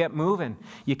going. Let's get moving.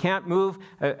 You can't move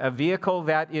a vehicle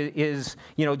that is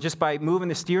just by moving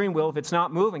the steering wheel if it's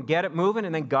not moving. Get it moving,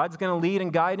 and then God's going to lead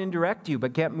and guide and direct you,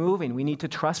 but get moving. We need to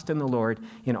trust in the Lord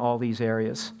in all these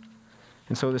areas.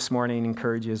 And so this morning, I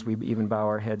encourage you as we even bow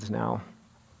our heads now.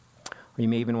 Or you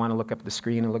may even want to look up at the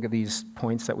screen and look at these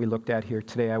points that we looked at here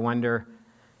today. I wonder,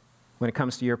 when it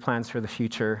comes to your plans for the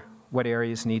future, what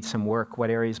areas need some work? What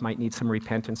areas might need some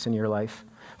repentance in your life?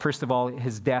 First of all,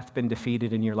 has death been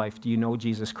defeated in your life? Do you know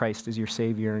Jesus Christ as your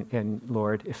Savior and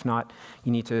Lord? If not,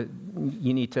 you need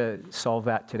to solve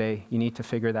that today. You need to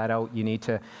figure that out. You need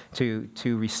to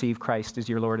receive Christ as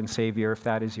your Lord and Savior if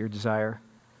that is your desire.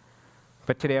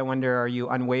 But today I wonder, are you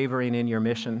unwavering in your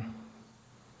mission?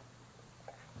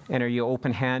 And are you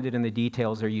open-handed in the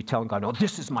details? Are you telling God, oh,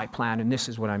 this is my plan and this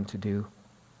is what I'm to do?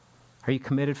 Are you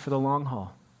committed for the long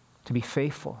haul? To be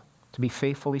faithful, to be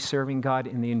faithfully serving God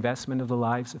in the investment of the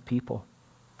lives of people.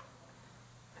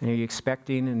 And are you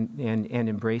expecting and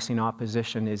embracing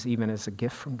opposition even as a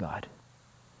gift from God?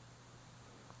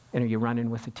 And are you running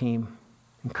with the team?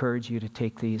 Encourage you to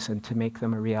take these and to make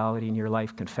them a reality in your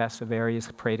life. Confess of areas.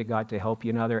 Pray to God to help you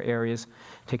in other areas.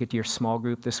 Take it to your small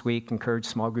group this week. Encourage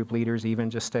small group leaders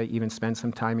just to spend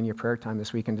some time in your prayer time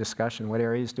this week in discussion. What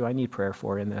areas do I need prayer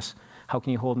for in this? How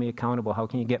can you hold me accountable? How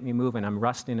can you get me moving? I'm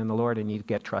rusting in the Lord. I need to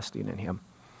get trusting in Him.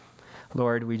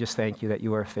 Lord, we just thank you that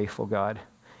you are a faithful God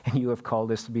and you have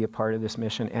called us to be a part of this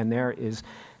mission. And there is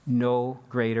no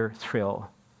greater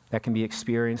thrill that can be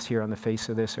experienced here on the face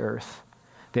of this earth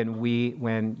than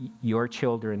when your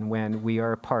children, when we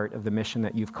are a part of the mission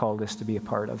that you've called us to be a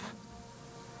part of.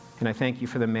 And I thank you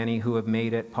for the many who have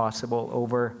made it possible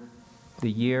over the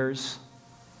years,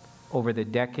 over the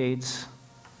decades,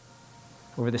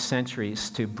 over the centuries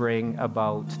to bring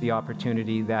about the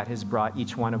opportunity that has brought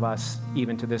each one of us,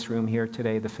 even to this room here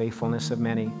today, the faithfulness of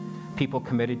many people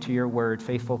committed to your word,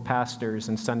 faithful pastors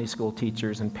and Sunday school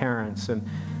teachers and parents and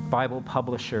Bible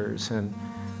publishers and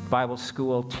Bible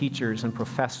school teachers and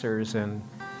professors and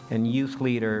youth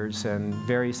leaders and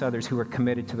various others who are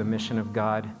committed to the mission of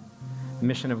God. The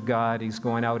mission of God is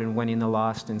going out and winning the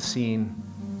lost and seeing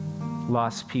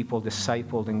lost people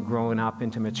discipled and growing up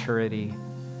into maturity,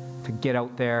 to get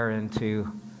out there and to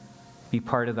be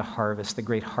part of the harvest, the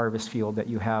great harvest field that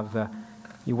you have.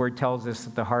 Your word tells us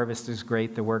that the harvest is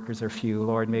great, the workers are few.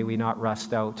 Lord, may we not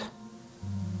rust out.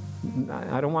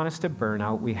 I don't want us to burn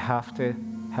out. We have to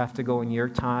go in your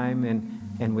time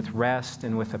and with rest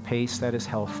and with a pace that is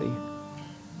healthy.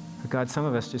 But God, some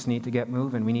of us just need to get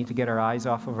moving. We need to get our eyes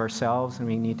off of ourselves and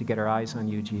we need to get our eyes on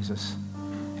you, Jesus.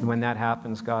 And when that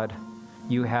happens, God,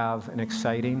 you have an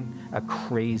exciting, a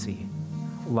crazy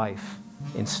life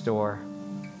in store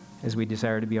as we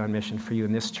desire to be on mission for you.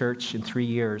 In this church, in 3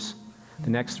 years, the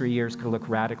next 3 years could look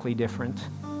radically different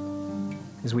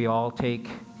as we all take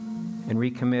and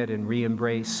recommit and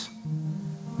re-embrace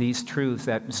these truths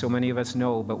that so many of us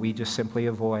know, but we just simply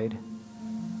avoid.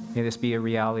 May this be a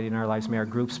reality in our lives. May our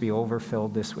groups be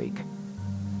overfilled this week.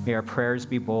 May our prayers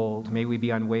be bold. May we be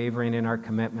unwavering in our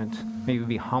commitment. May we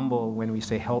be humble when we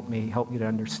say, help me to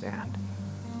understand.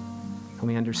 Help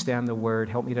me understand the word.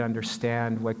 Help me to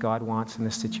understand what God wants in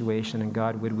this situation. And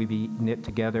God, would we be knit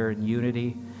together in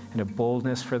unity and a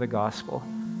boldness for the gospel,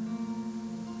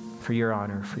 for your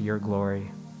honor, for your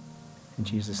glory. In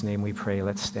Jesus' name we pray.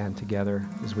 Let's stand together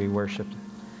as we worship.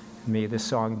 May this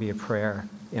song be a prayer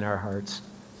in our hearts,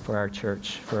 for our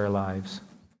church, for our lives.